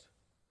First?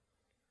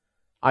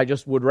 I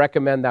just would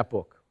recommend that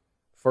book,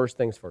 First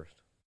Things First.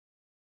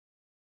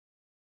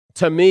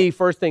 To me,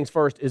 First Things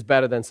First is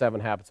better than 7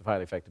 Habits of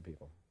Highly Effective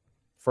People.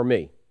 For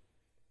me.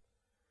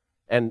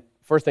 And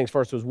First Things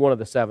First was one of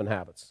the 7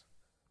 habits.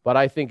 But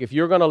I think if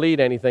you're going to lead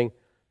anything,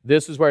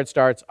 this is where it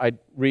starts. I'd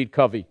read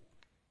Covey.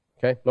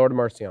 Okay? Lord have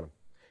mercy on him.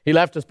 He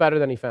left us better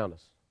than he found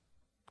us.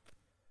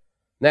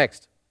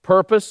 Next,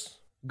 purpose,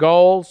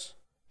 goals,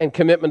 and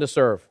commitment to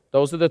serve.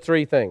 Those are the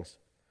 3 things.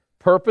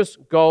 Purpose,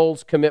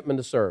 goals, commitment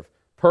to serve.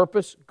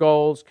 Purpose,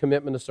 goals,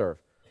 commitment to serve.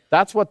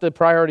 That's what the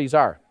priorities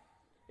are.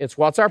 It's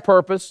what's our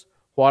purpose,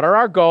 what are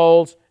our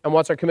goals, and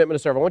what's our commitment to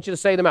serve. I want you to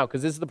say them out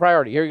because this is the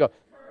priority. Here you go.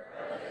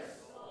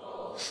 Purpose,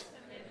 goals,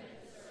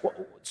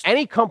 commitment to serve.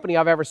 Any company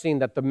I've ever seen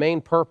that the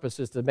main purpose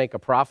is to make a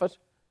profit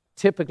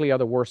typically are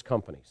the worst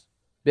companies,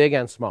 big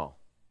and small.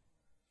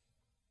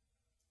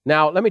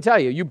 Now, let me tell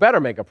you, you better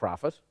make a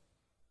profit.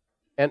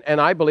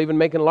 And I believe in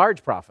making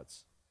large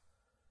profits.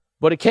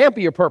 But it can't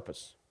be your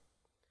purpose.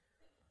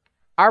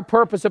 Our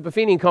purpose at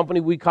Buffini & Company,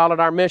 we call it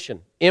our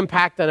mission.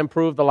 Impact and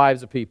improve the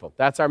lives of people.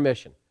 That's our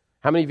mission.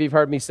 How many of you have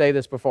heard me say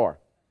this before?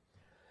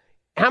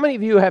 How many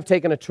of you have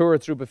taken a tour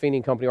through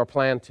Buffini & Company or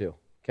plan to?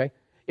 Okay?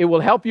 It will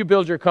help you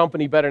build your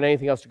company better than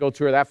anything else to go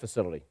tour that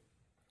facility.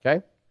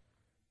 Okay?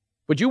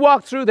 But you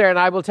walk through there, and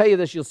I will tell you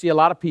this, you'll see a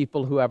lot of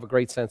people who have a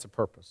great sense of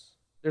purpose.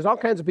 There's all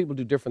kinds of people who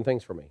do different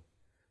things for me.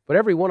 But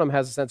every one of them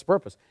has a sense of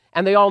purpose.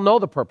 And they all know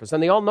the purpose,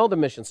 and they all know the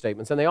mission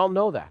statements, and they all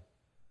know that.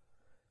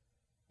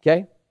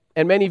 Okay?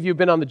 And many of you have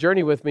been on the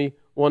journey with me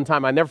one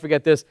time. I never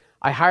forget this.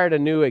 I hired a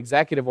new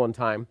executive one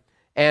time,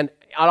 And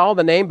on all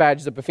the name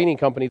badges of Buffini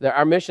Company,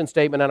 our mission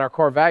statement and our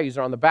core values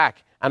are on the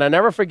back. And I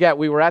never forget,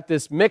 we were at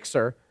this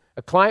mixer,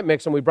 a client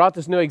mixer, and we brought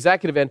this new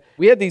executive in.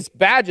 We had these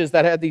badges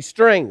that had these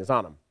strings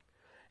on them.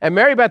 And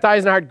Mary Beth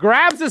Eisenhart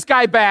grabs this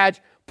guy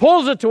badge,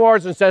 pulls it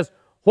towards her and says,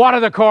 "What are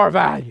the core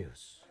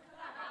values?"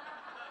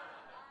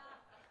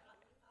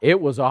 It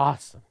was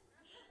awesome.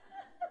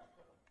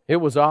 It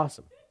was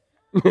awesome.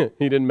 He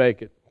didn't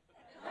make it.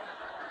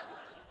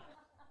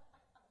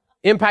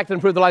 Impact and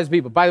improve the lives of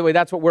people. By the way,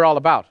 that's what we're all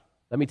about.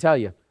 Let me tell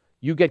you,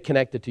 you get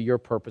connected to your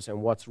purpose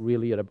and what's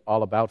really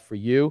all about for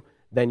you,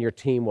 then your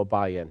team will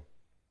buy in.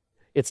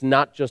 It's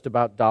not just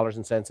about dollars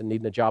and cents and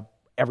needing a job.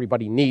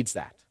 Everybody needs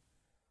that.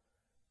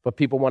 But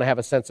people want to have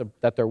a sense of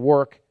that their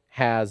work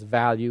has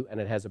value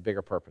and it has a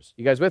bigger purpose.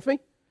 You guys with me?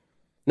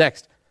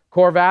 Next,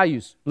 core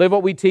values. Live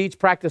what we teach,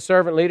 practice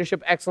servant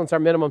leadership, excellence our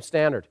minimum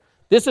standard.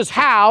 This is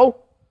how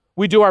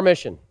we do our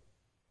mission.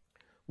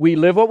 We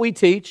live what we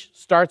teach,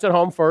 starts at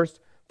home first,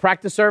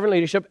 practice servant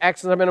leadership,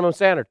 excellence our minimum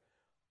standard.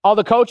 All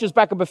the coaches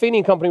back at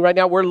Buffini Company right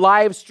now, we're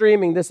live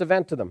streaming this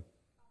event to them.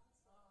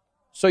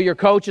 So your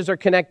coaches are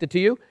connected to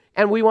you,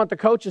 and we want the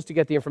coaches to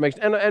get the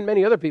information, and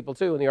many other people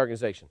too in the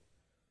organization,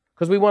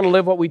 because we want to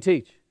live what we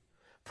teach.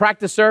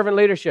 Practice servant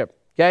leadership,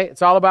 okay?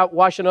 It's all about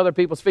washing other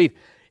people's feet.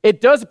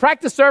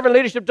 Practice servant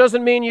leadership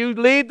doesn't mean you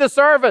lead the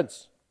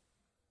servants.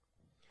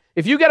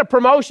 If you get a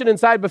promotion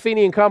inside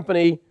Buffini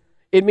Company,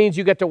 it means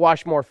you get to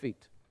wash more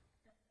feet.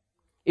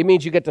 It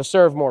means you get to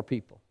serve more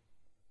people.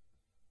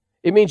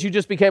 It means you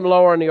just became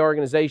lower in the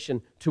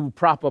organization to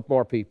prop up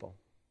more people.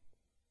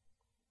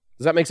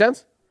 Does that make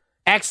sense?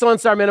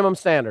 Excellence is our minimum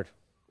standard.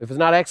 If it's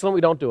not excellent,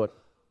 we don't do it.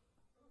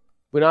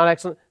 We're not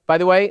excellent. By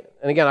the way,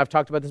 and again, I've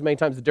talked about this many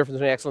times, the difference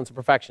between excellence and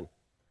perfection.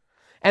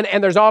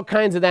 And there's all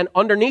kinds of then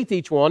underneath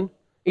each one,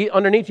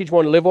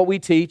 live what we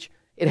teach.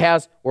 It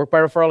has work by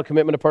referral, a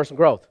commitment to personal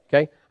growth.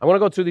 Okay? I want to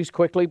go through these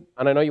quickly,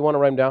 and I know you want to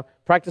write them down.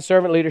 Practice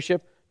servant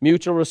leadership,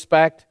 mutual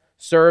respect,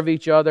 serve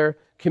each other,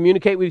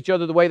 communicate with each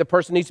other the way the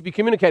person needs to be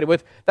communicated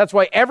with. That's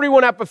why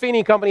everyone at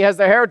Buffini Company has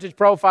their heritage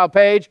profile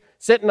page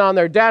sitting on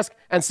their desk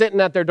and sitting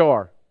at their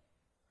door,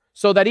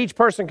 so that each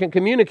person can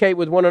communicate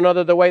with one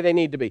another the way they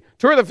need to be.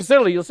 Tour the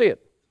facility, you'll see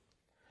it.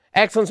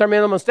 Excellence is our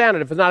minimum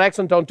standard. If it's not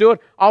excellent, don't do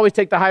it. Always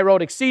take the high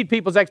road, exceed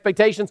people's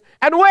expectations,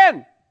 and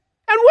win.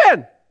 And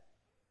win.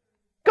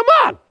 Come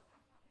on.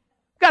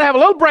 Got to have a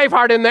little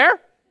Braveheart in there.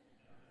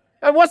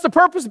 And what's the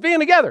purpose of being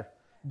together?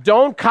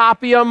 Don't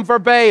copy them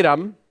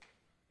verbatim,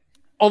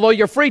 although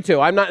you're free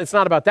to. It's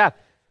not about that.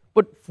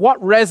 But what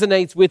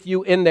resonates with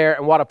you in there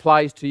and what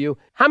applies to you?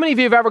 How many of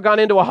you have ever gone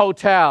into a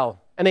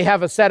hotel and they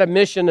have a set of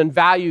mission and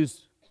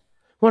values?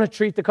 Want to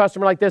treat the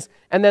customer like this?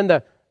 And then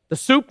the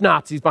soup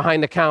Nazis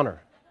behind the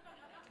counter.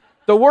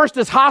 The worst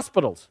is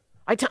hospitals.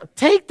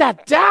 Take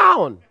that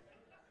down.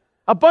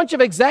 A bunch of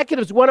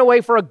executives went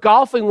away for a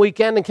golfing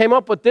weekend and came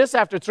up with this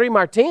after 3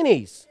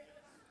 martinis.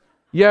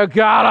 You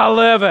gotta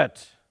live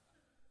it.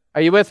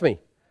 Are you with me?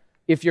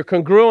 If you're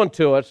congruent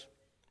to it,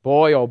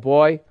 boy, oh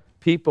boy,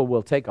 people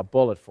will take a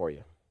bullet for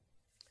you.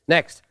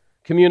 Next,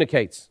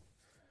 communicates.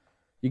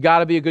 You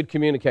gotta be a good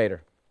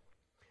communicator.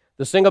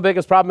 The single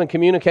biggest problem in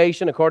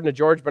communication, according to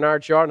George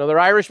Bernard Shaw, another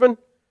Irishman,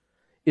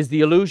 is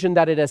the illusion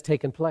that it has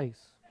taken place.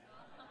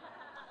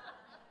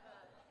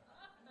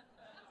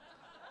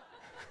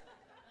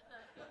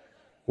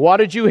 What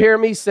did you hear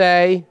me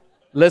say?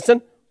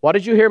 Listen, what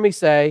did you hear me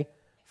say?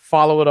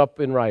 Follow it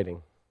up in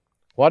writing.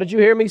 What did you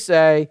hear me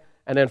say?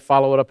 And then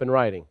follow it up in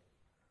writing.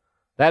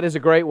 That is a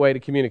great way to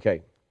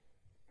communicate.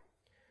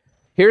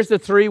 Here's the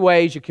 3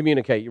 ways you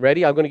communicate. You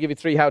ready? I'm going to give you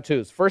 3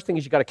 how-tos. First thing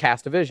is you got to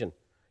cast a vision.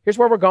 Here's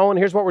where we're going,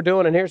 here's what we're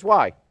doing, and here's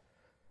why.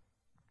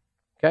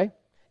 Okay?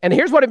 And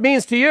here's what it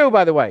means to you,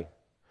 by the way.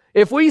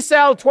 If we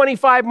sell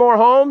 25 more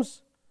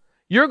homes,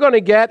 you're going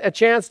to get a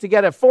chance to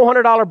get a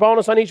 $400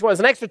 bonus on each one. It's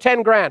an extra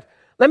 10 grand.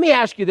 Let me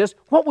ask you this.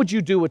 What would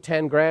you do with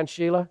 10 grand,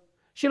 Sheila?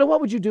 Sheila, what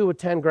would you do with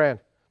 10 grand?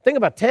 Think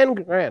about 10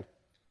 grand.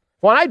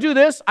 When I do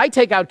this, I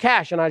take out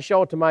cash and I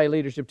show it to my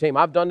leadership team.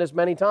 I've done this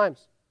many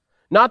times.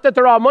 Not that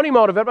they're all money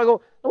motivated, but I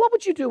go, what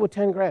would you do with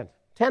 10 grand?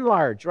 10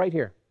 large, right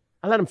here.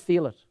 I let them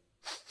feel it.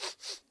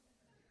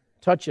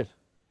 Touch it.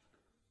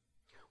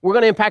 We're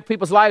going to impact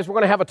people's lives. We're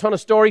going to have a ton of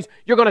stories.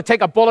 You're going to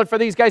take a bullet for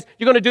these guys.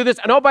 You're going to do this.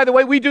 And oh, by the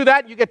way, we do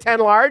that. You get 10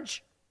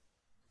 large.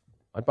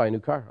 I'd buy a new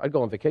car. I'd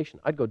go on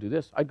vacation. I'd go do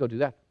this. I'd go do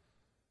that.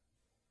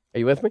 Are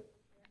you with me?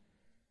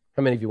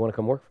 How many of you want to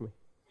come work for me?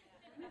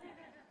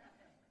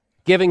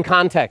 Giving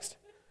context.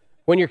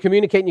 When you're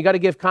communicating, you got to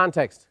give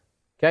context.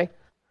 Okay?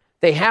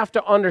 They have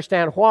to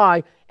understand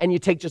why, and you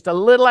take just a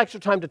little extra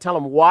time to tell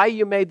them why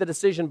you made the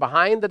decision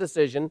behind the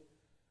decision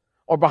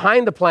or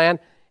behind the plan,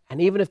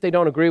 and even if they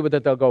don't agree with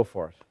it, they'll go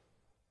for it.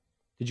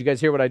 Did you guys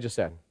hear what I just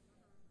said?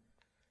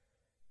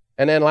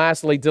 And then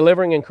lastly,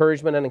 delivering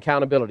encouragement and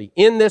accountability.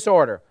 In this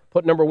order,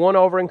 put number 1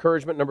 over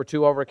encouragement, number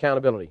 2 over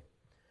accountability.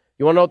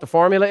 You want to know what the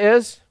formula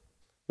is?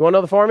 You want to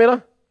know the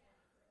formula?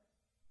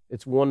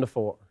 It's 1 to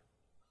 4.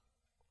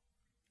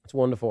 It's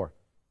 1 to 4.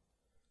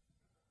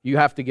 You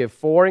have to give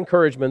 4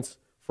 encouragements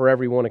for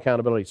every 1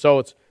 accountability. So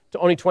it's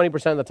only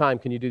 20% of the time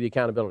can you do the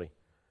accountability.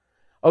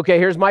 Okay,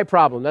 here's my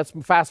problem. Let's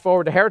fast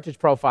forward to heritage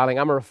profiling.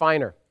 I'm a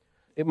refiner.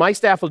 My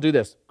staff will do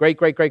this. Great,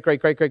 great, great, great,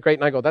 great, great, great.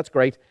 And I go, that's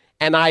great.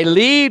 And I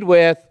lead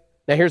with,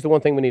 now here's the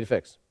one thing we need to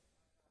fix.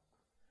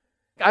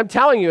 I'm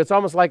telling you, it's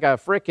almost like a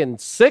freaking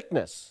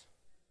sickness.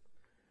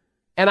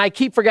 And I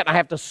keep forgetting. I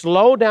have to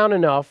slow down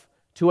enough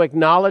to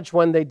acknowledge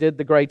when they did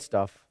the great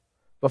stuff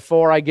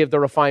before I give the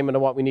refinement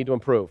of what we need to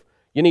improve.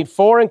 You need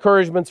 4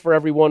 encouragements for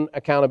every 1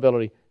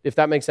 accountability. If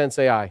that makes sense,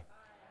 say aye.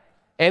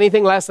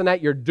 Anything less than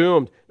that, you're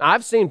doomed. Now,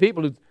 I've seen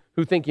people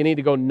who think you need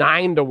to go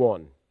 9 to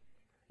 1.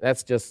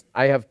 That's just,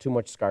 I have too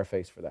much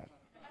Scarface for that.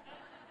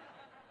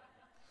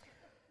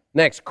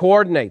 Next,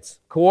 coordinates.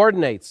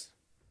 Coordinates.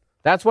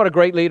 That's what a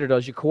great leader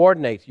does. You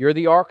coordinate. You're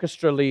the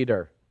orchestra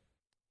leader.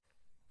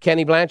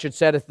 Kenny Blanchard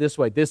said it this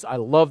way. I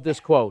love this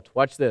quote.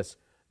 Watch this.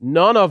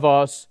 None of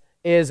us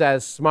is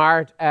as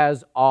smart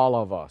as all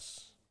of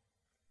us.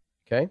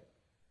 Okay?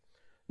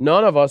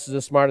 None of us is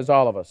as smart as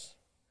all of us.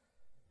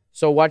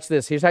 So watch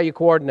this. Here's how you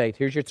coordinate.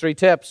 Here's your 3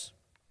 tips.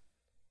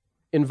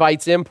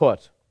 Invites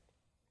input.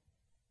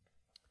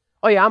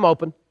 Oh yeah, I'm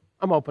open.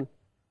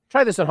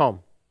 Try this at home.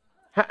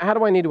 How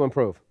do I need to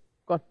improve?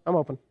 Go on, I'm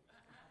open.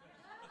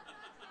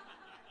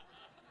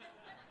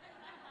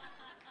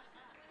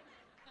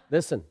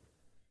 Listen,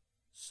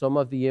 some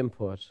of the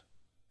input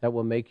that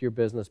will make your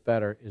business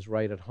better is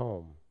right at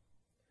home,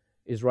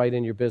 is right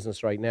in your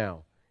business right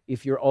now.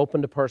 If you're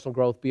open to personal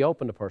growth, be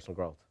open to personal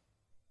growth.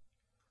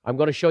 I'm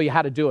going to show you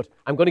how to do it.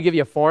 I'm going to give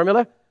you a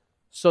formula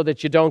so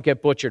that you don't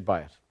get butchered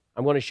by it.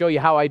 I'm going to show you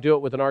how I do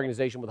it with an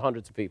organization with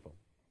hundreds of people.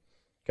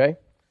 Okay?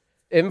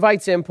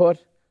 Invites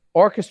input,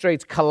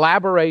 orchestrates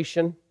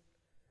collaboration,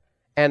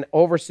 and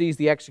oversees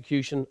the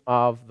execution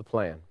of the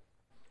plan.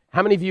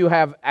 How many of you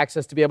have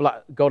access to be able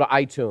to go to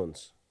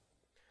iTunes?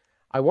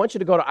 I want you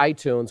to go to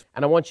iTunes,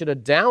 and I want you to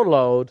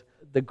download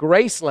the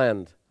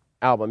Graceland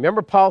album.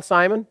 Remember Paul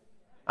Simon?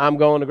 I'm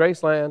going to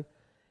Graceland.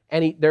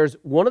 And there's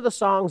one of the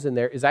songs in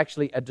there is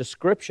actually a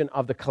description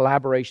of the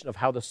collaboration of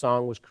how the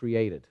song was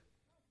created.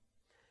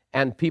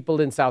 And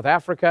people in South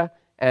Africa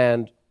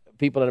and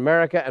people in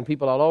America and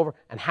people all over,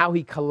 and how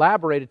he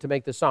collaborated to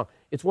make this song.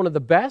 It's one of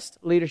the best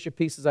leadership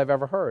pieces I've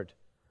ever heard.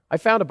 I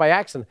found it by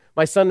accident.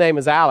 My son's name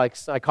is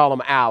Alex. I call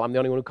him Al. I'm the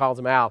only one who calls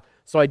him Al.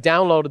 So I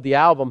downloaded the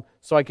album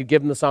so I could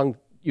give him the song,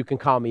 You Can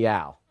Call Me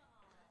Al.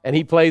 And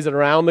he plays it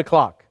around the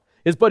clock.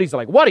 His buddies are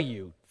like, what are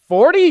you,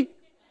 40?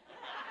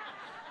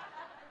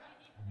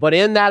 But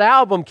in that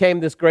album came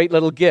this great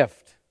little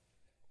gift.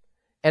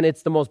 And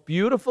it's the most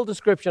beautiful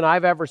description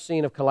I've ever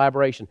seen of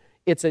collaboration.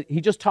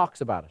 He just talks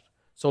about it.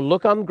 So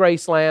look on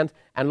Graceland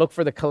and look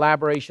for the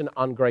collaboration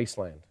on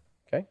Graceland.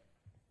 Okay?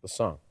 The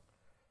song.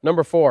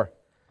 Number 4,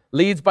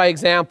 leads by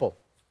example.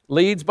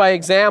 Leads by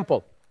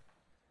example.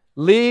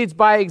 Leads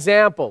by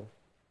example.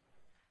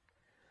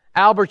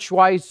 Albert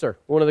Schweitzer,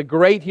 one of the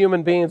great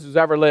human beings who's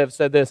ever lived,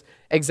 said this: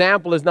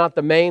 example is not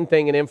the main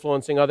thing in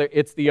influencing others,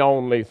 it's the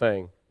only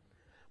thing.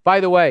 By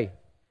the way,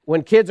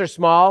 when kids are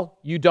small,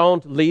 you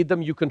don't lead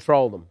them, you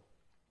control them.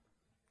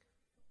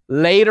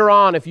 Later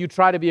on, if you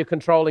try to be a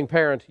controlling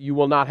parent, you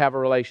will not have a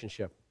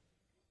relationship.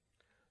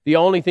 The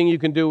only thing you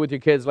can do with your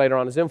kids later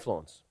on is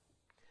influence.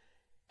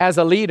 As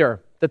a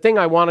leader, the thing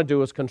I want to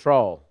do is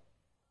control.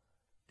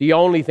 The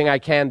only thing I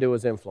can do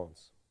is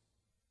influence.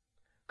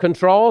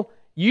 Control,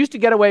 you used to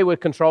get away with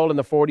control in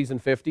the 40s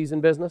and 50s in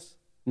business.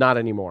 Not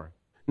anymore.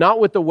 Not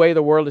with the way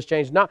the world has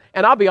changed.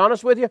 And I'll be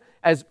honest with you,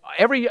 as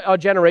every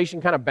generation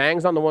kind of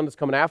bangs on the one that's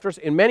coming after us,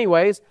 in many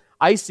ways,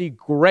 I see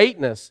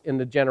greatness in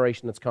the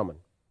generation that's coming.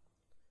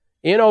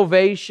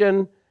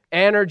 Innovation,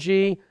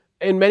 energy,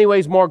 in many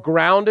ways more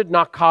grounded,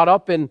 not caught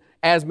up in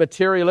as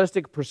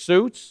materialistic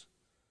pursuits.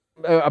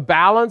 A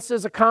balance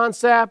is a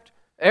concept.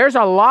 There's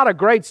a lot of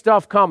great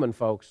stuff coming,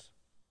 folks.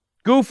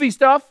 Goofy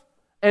stuff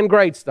and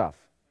great stuff,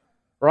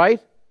 right?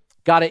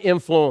 Got to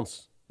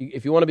influence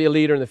if you want to be a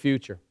leader in the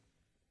future.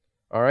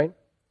 All right?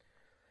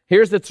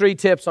 Here's the 3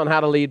 tips on how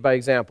to lead by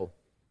example.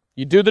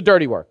 You do the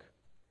dirty work.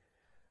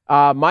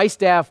 My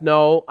staff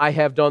know I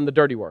have done the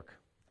dirty work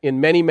in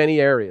many, many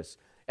areas,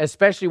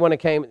 especially when it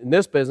came in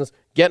this business,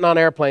 getting on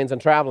airplanes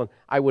and traveling.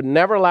 I would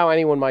never allow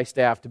anyone on my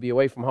staff to be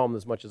away from home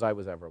as much as I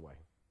was ever away.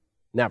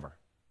 Never.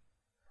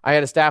 I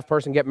had a staff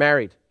person get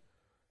married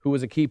who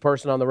was a key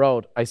person on the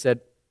road. I said,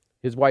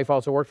 his wife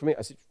also worked for me.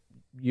 I said,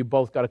 you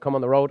both got to come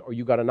on the road or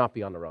you got to not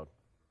be on the road.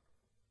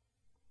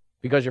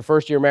 Because your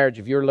first year of marriage,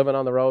 if you're living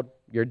on the road,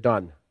 you're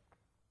done.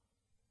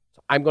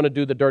 So I'm going to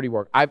do the dirty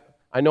work. I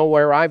know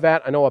where I've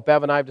at. I know what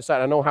Bev and I have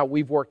decided. I know how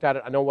we've worked at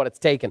it. I know what it's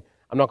taken.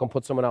 I'm not going to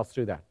put someone else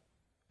through that.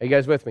 Are you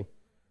guys with me?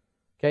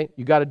 Okay?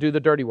 You got to do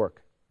the dirty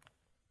work.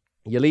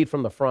 You lead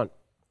from the front.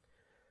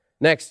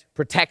 Next,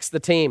 protects the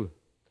team.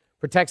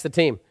 Protects the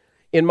team.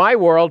 In my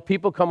world,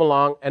 people come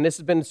along, and this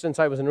has been since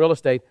I was in real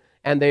estate,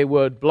 and they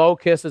would blow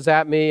kisses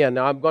at me, and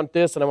I want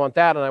this, and I want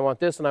that, and I want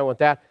this, and I want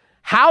that.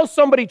 How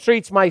somebody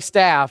treats my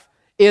staff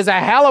is a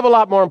hell of a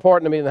lot more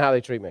important to me than how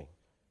they treat me.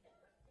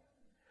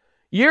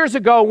 Years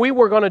ago, we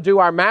were going to do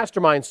our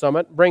mastermind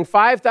summit, bring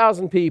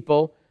 5,000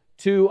 people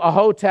to a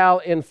hotel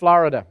in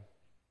Florida.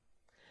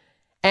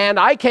 And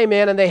I came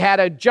in and they had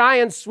a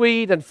giant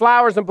suite and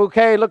flowers and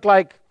bouquet. It looked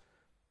like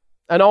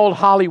an old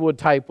Hollywood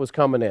type was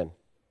coming in.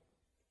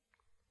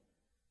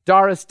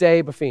 Doris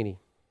Day Buffini.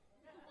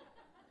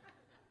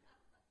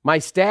 My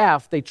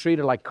staff, they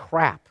treated like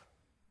crap.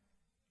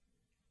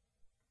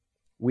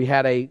 We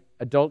had an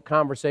adult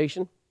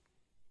conversation,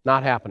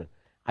 not happening.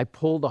 I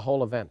pulled the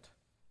whole event.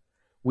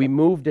 We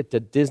moved it to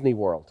Disney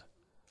World.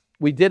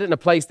 We did it in a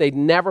place they'd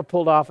never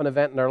pulled off an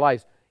event in their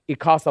lives. It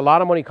cost a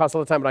lot of money, it cost a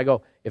lot of time, but I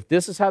go, if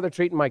this is how they're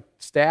treating my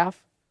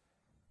staff,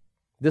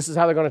 this is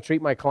how they're going to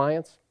treat my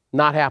clients,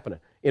 not happening.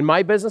 In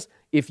my business,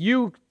 if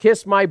you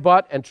kissed my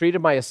butt and treated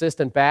my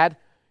assistant bad,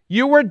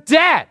 you were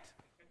dead.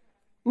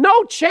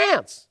 No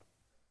chance.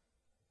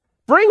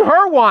 Bring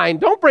her wine.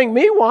 Don't bring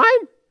me wine.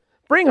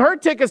 Bring her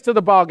tickets to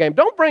the ball game.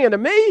 Don't bring it to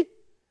me.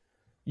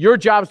 Your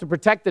job is to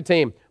protect the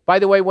team. By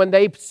the way, when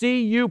they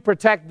see you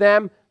protect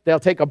them, they'll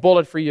take a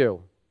bullet for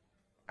you.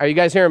 Are you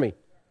guys hearing me?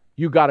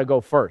 You got to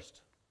go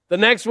first. The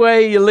next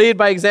way you lead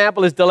by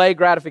example is delayed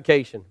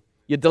gratification.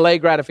 You delay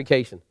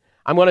gratification.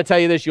 I'm going to tell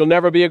you this, you'll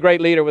never be a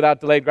great leader without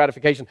delayed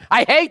gratification.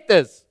 I hate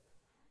this.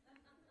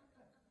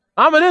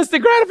 I'm an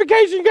instant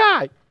gratification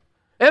guy,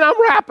 and I'm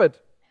rapid.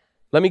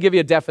 Let me give you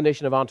a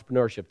definition of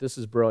entrepreneurship. This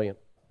is brilliant.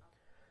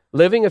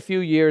 Living a few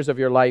years of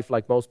your life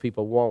like most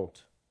people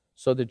won't,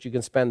 so that you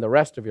can spend the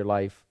rest of your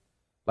life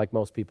like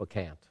most people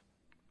can't.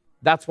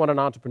 That's what an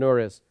entrepreneur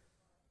is.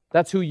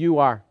 That's who you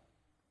are.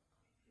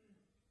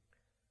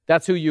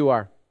 That's who you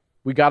are.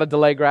 We got to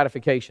delay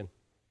gratification.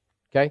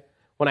 Okay?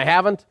 When I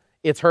haven't,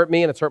 it's hurt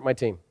me and it's hurt my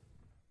team.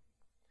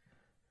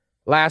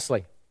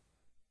 Lastly,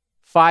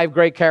 5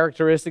 great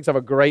characteristics of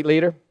a great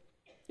leader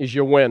is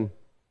you win.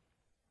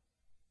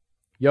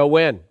 You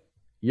win.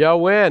 You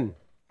win.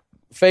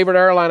 Favorite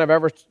airline I've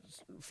ever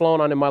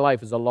flown on in my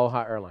life is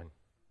Aloha Airline.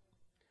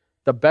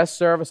 The best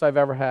service I've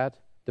ever had,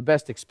 the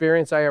best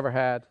experience I ever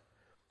had.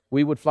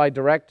 We would fly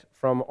direct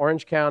from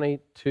Orange County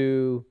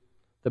to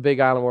the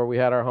Big Island where we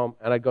had our home,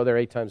 and I'd go there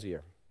 8 times a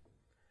year.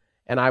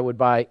 And I would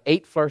buy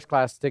 8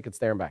 first-class tickets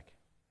there and back.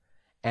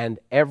 And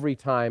every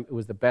time, it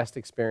was the best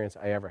experience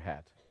I ever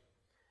had.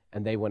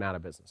 And they went out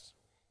of business.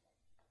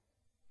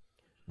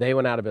 They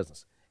went out of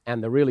business.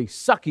 And the really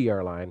sucky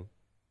airline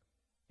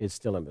is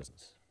still in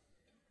business.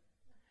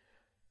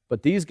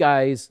 But these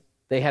guys,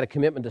 they had a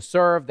commitment to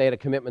serve. They had a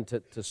commitment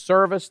to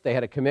service. They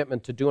had a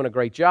commitment to doing a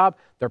great job.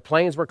 Their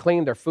planes were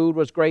clean. Their food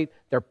was great.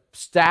 Their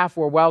staff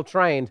were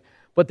well-trained.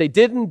 But they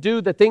didn't do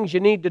the things you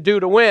need to do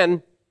to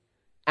win,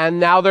 and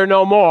now they're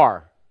no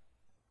more.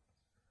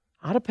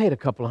 I'd have paid a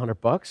couple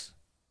 $100.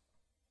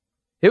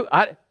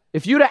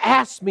 If you'd have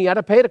asked me, I'd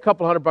have paid a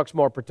couple $100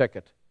 more per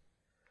ticket.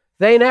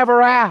 They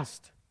never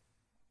asked.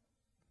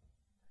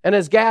 And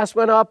as gas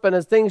went up and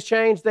as things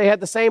changed, they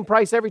had the same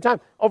price every time.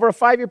 Over a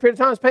 5-year period of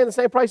time, I was paying the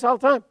same price all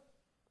the time.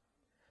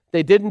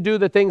 They didn't do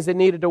the things they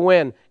needed to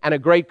win, and a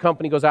great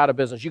company goes out of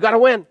business. You got to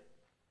win.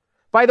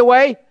 By the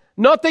way,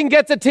 nothing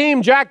gets a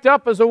team jacked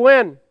up as a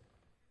win.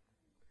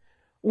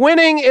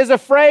 Winning is a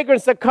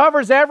fragrance that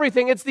covers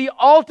everything. It's the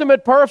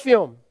ultimate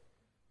perfume.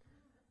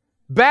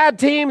 Bad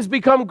teams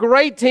become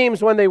great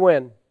teams when they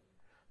win.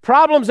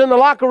 Problems in the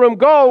locker room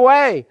go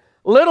away.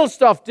 Little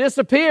stuff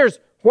disappears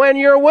when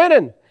you're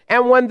winning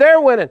and when they're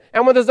winning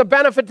and when there's a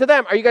benefit to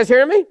them. Are you guys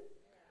hearing me?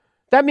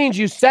 That means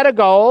you set a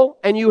goal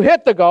and you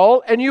hit the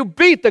goal and you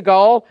beat the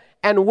goal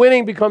and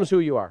winning becomes who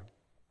you are.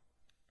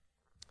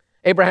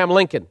 Abraham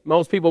Lincoln.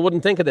 Most people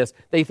wouldn't think of this.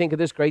 They think of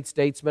this great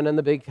statesman and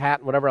the big hat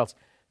and whatever else.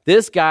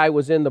 This guy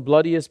was in the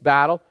bloodiest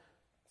battle.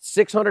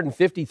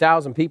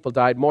 650,000 people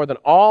died, more than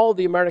all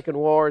the American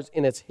wars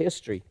in its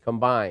history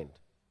combined,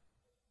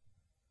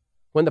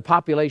 when the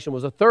population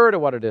was 1/3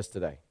 of what it is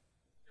today.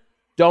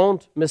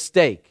 Don't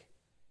mistake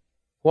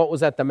what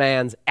was at the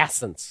man's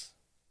essence.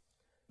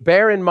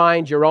 Bear in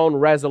mind your own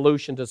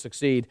resolution to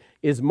succeed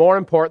is more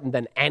important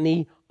than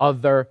any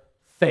other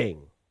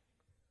thing.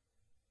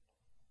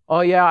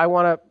 Oh yeah, I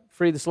want to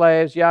free the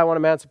slaves. Yeah, I want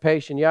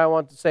emancipation. Yeah, I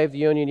want to save the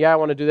Union. Yeah, I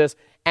want to do this.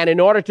 And in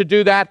order to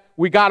do that,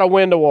 we got to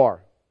win the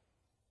war.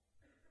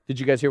 Did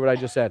you guys hear what I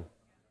just said?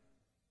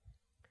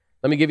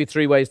 Let me give you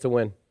 3 ways to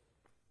win.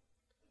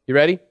 You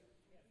ready?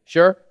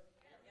 Sure?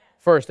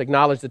 First,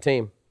 acknowledge the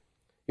team.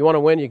 You want to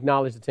win, you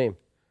acknowledge the team.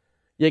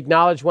 You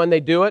acknowledge when they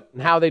do it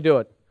and how they do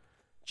it.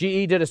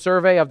 GE did a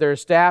survey of their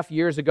staff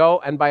years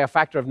ago, and by a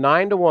factor of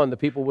 9 to 1, the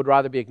people would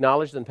rather be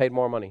acknowledged than paid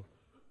more money.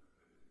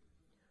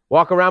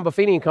 Walk around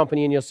Buffini &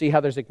 Company and you'll see how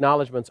there's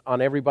acknowledgments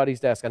on everybody's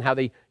desk and how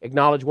they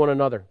acknowledge one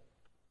another.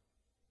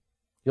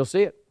 You'll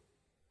see it.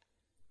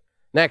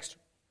 Next,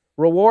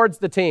 rewards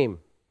the team.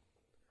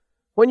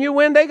 When you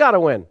win, they got to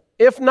win.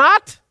 If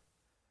not,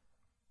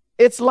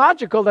 it's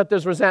logical that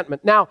there's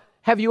resentment. Now,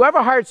 have you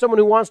ever hired someone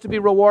who wants to be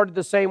rewarded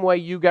the same way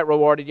you get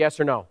rewarded, yes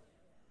or no?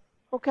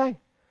 Okay.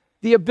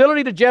 The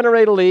ability to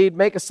generate a lead,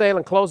 make a sale,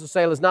 and close a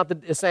sale is not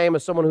the same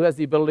as someone who has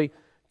the ability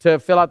to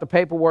fill out the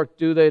paperwork,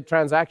 do the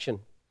transaction,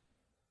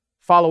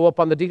 follow up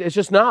on the details. It's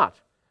just not.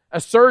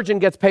 A surgeon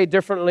gets paid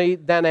differently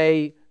than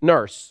a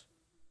nurse.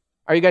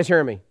 Are you guys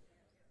hearing me?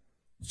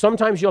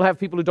 Sometimes you'll have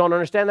people who don't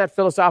understand that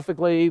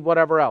philosophically,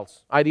 whatever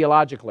else,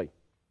 ideologically.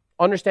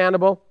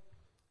 understandable.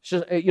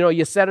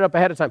 You set it up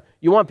ahead of time.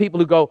 You want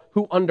people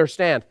who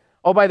understand.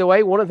 Oh, by the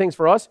way, one of the things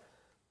for us,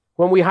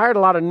 when we hired a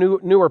lot of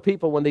newer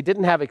people, when they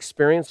didn't have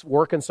experience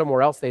working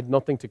somewhere else, they had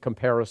nothing to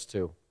compare us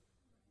to.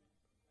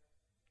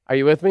 Are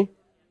you with me?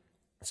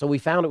 So we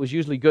found it was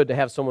usually good to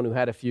have someone who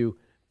had a few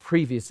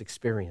previous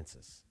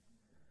experiences.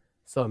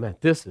 So, man,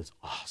 this is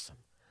awesome.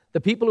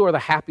 The people who are the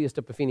happiest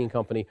at Buffini &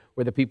 Company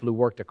were the people who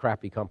worked at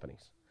crappy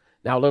companies.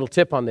 Now, a little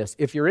tip on this.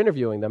 If you're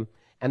interviewing them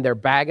and they're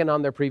bagging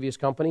on their previous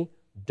company,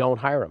 don't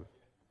hire them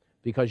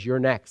because you're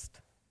next.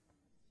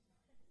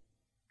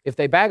 If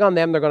they bag on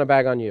them, they're going to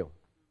bag on you.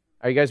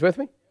 Are you guys with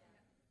me?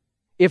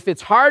 If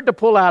it's hard to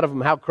pull out of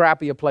them how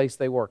crappy a place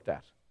they worked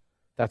at,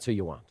 that's who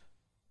you want.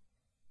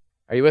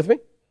 Are you with me?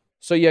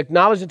 So you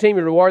acknowledge the team,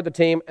 you reward the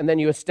team, and then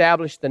you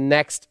establish the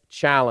next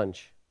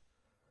challenge.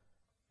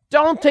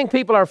 Don't think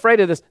people are afraid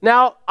of this.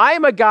 Now,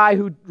 I'm a guy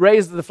who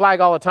raises the flag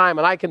all the time,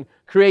 and I can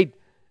create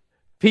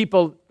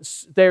people,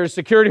 their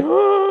security,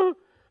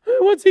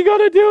 what's he going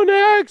to do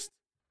next?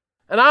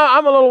 And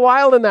I'm a little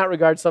wild in that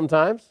regard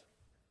sometimes.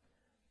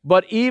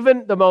 But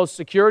even the most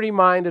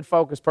security-minded,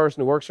 focused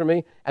person who works for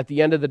me, at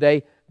the end of the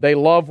day, they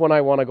love when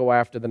I want to go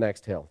after the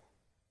next hill.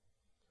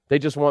 They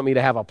just want me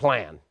to have a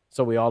plan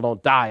so we all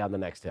don't die on the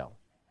next hill.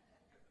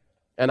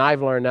 And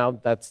I've learned now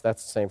that's the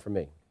same for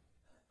me.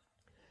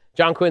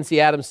 John Quincy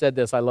Adams said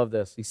this, I love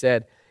this. He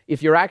said,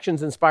 if your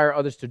actions inspire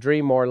others to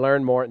dream more,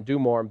 learn more, and do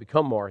more, and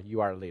become more, you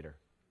are a leader.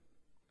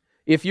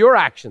 If your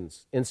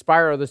actions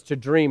inspire others to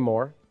dream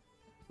more,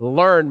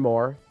 learn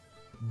more,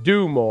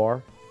 do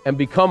more, and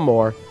become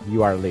more,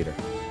 you are a leader.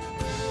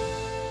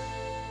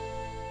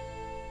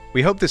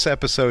 We hope this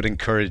episode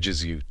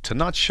encourages you to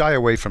not shy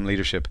away from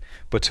leadership,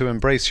 but to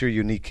embrace your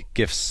unique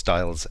gifts,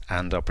 styles,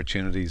 and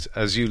opportunities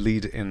as you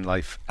lead in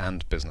life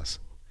and business.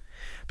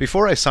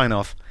 Before I sign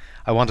off,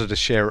 I wanted to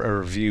share a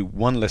review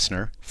one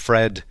listener,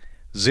 Fred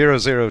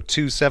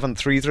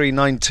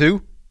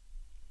 00273392,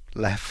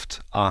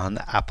 left on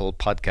Apple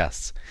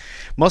Podcasts.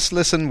 Must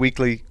listen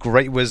weekly,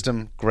 great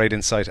wisdom, great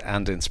insight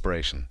and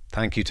inspiration.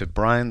 Thank you to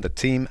Brian, the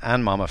team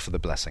and Mama for the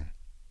blessing.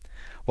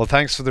 Well,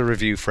 thanks for the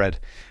review, Fred.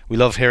 We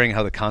love hearing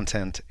how the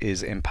content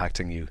is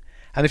impacting you.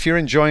 And if you're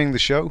enjoying the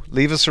show,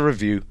 leave us a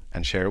review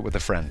and share it with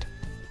a friend.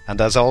 And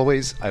as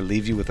always, I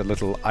leave you with a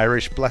little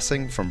Irish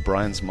blessing from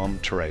Brian's mum,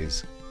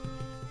 Therese.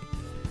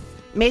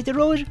 May the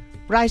road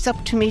rise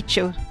up to meet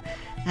you,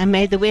 and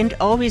may the wind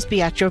always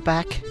be at your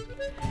back.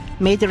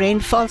 May the rain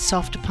fall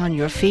soft upon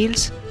your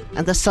fields,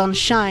 and the sun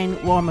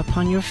shine warm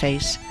upon your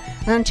face.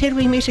 And until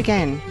we meet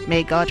again,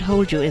 may God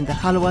hold you in the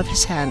hollow of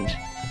his hand.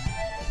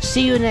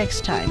 See you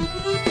next time.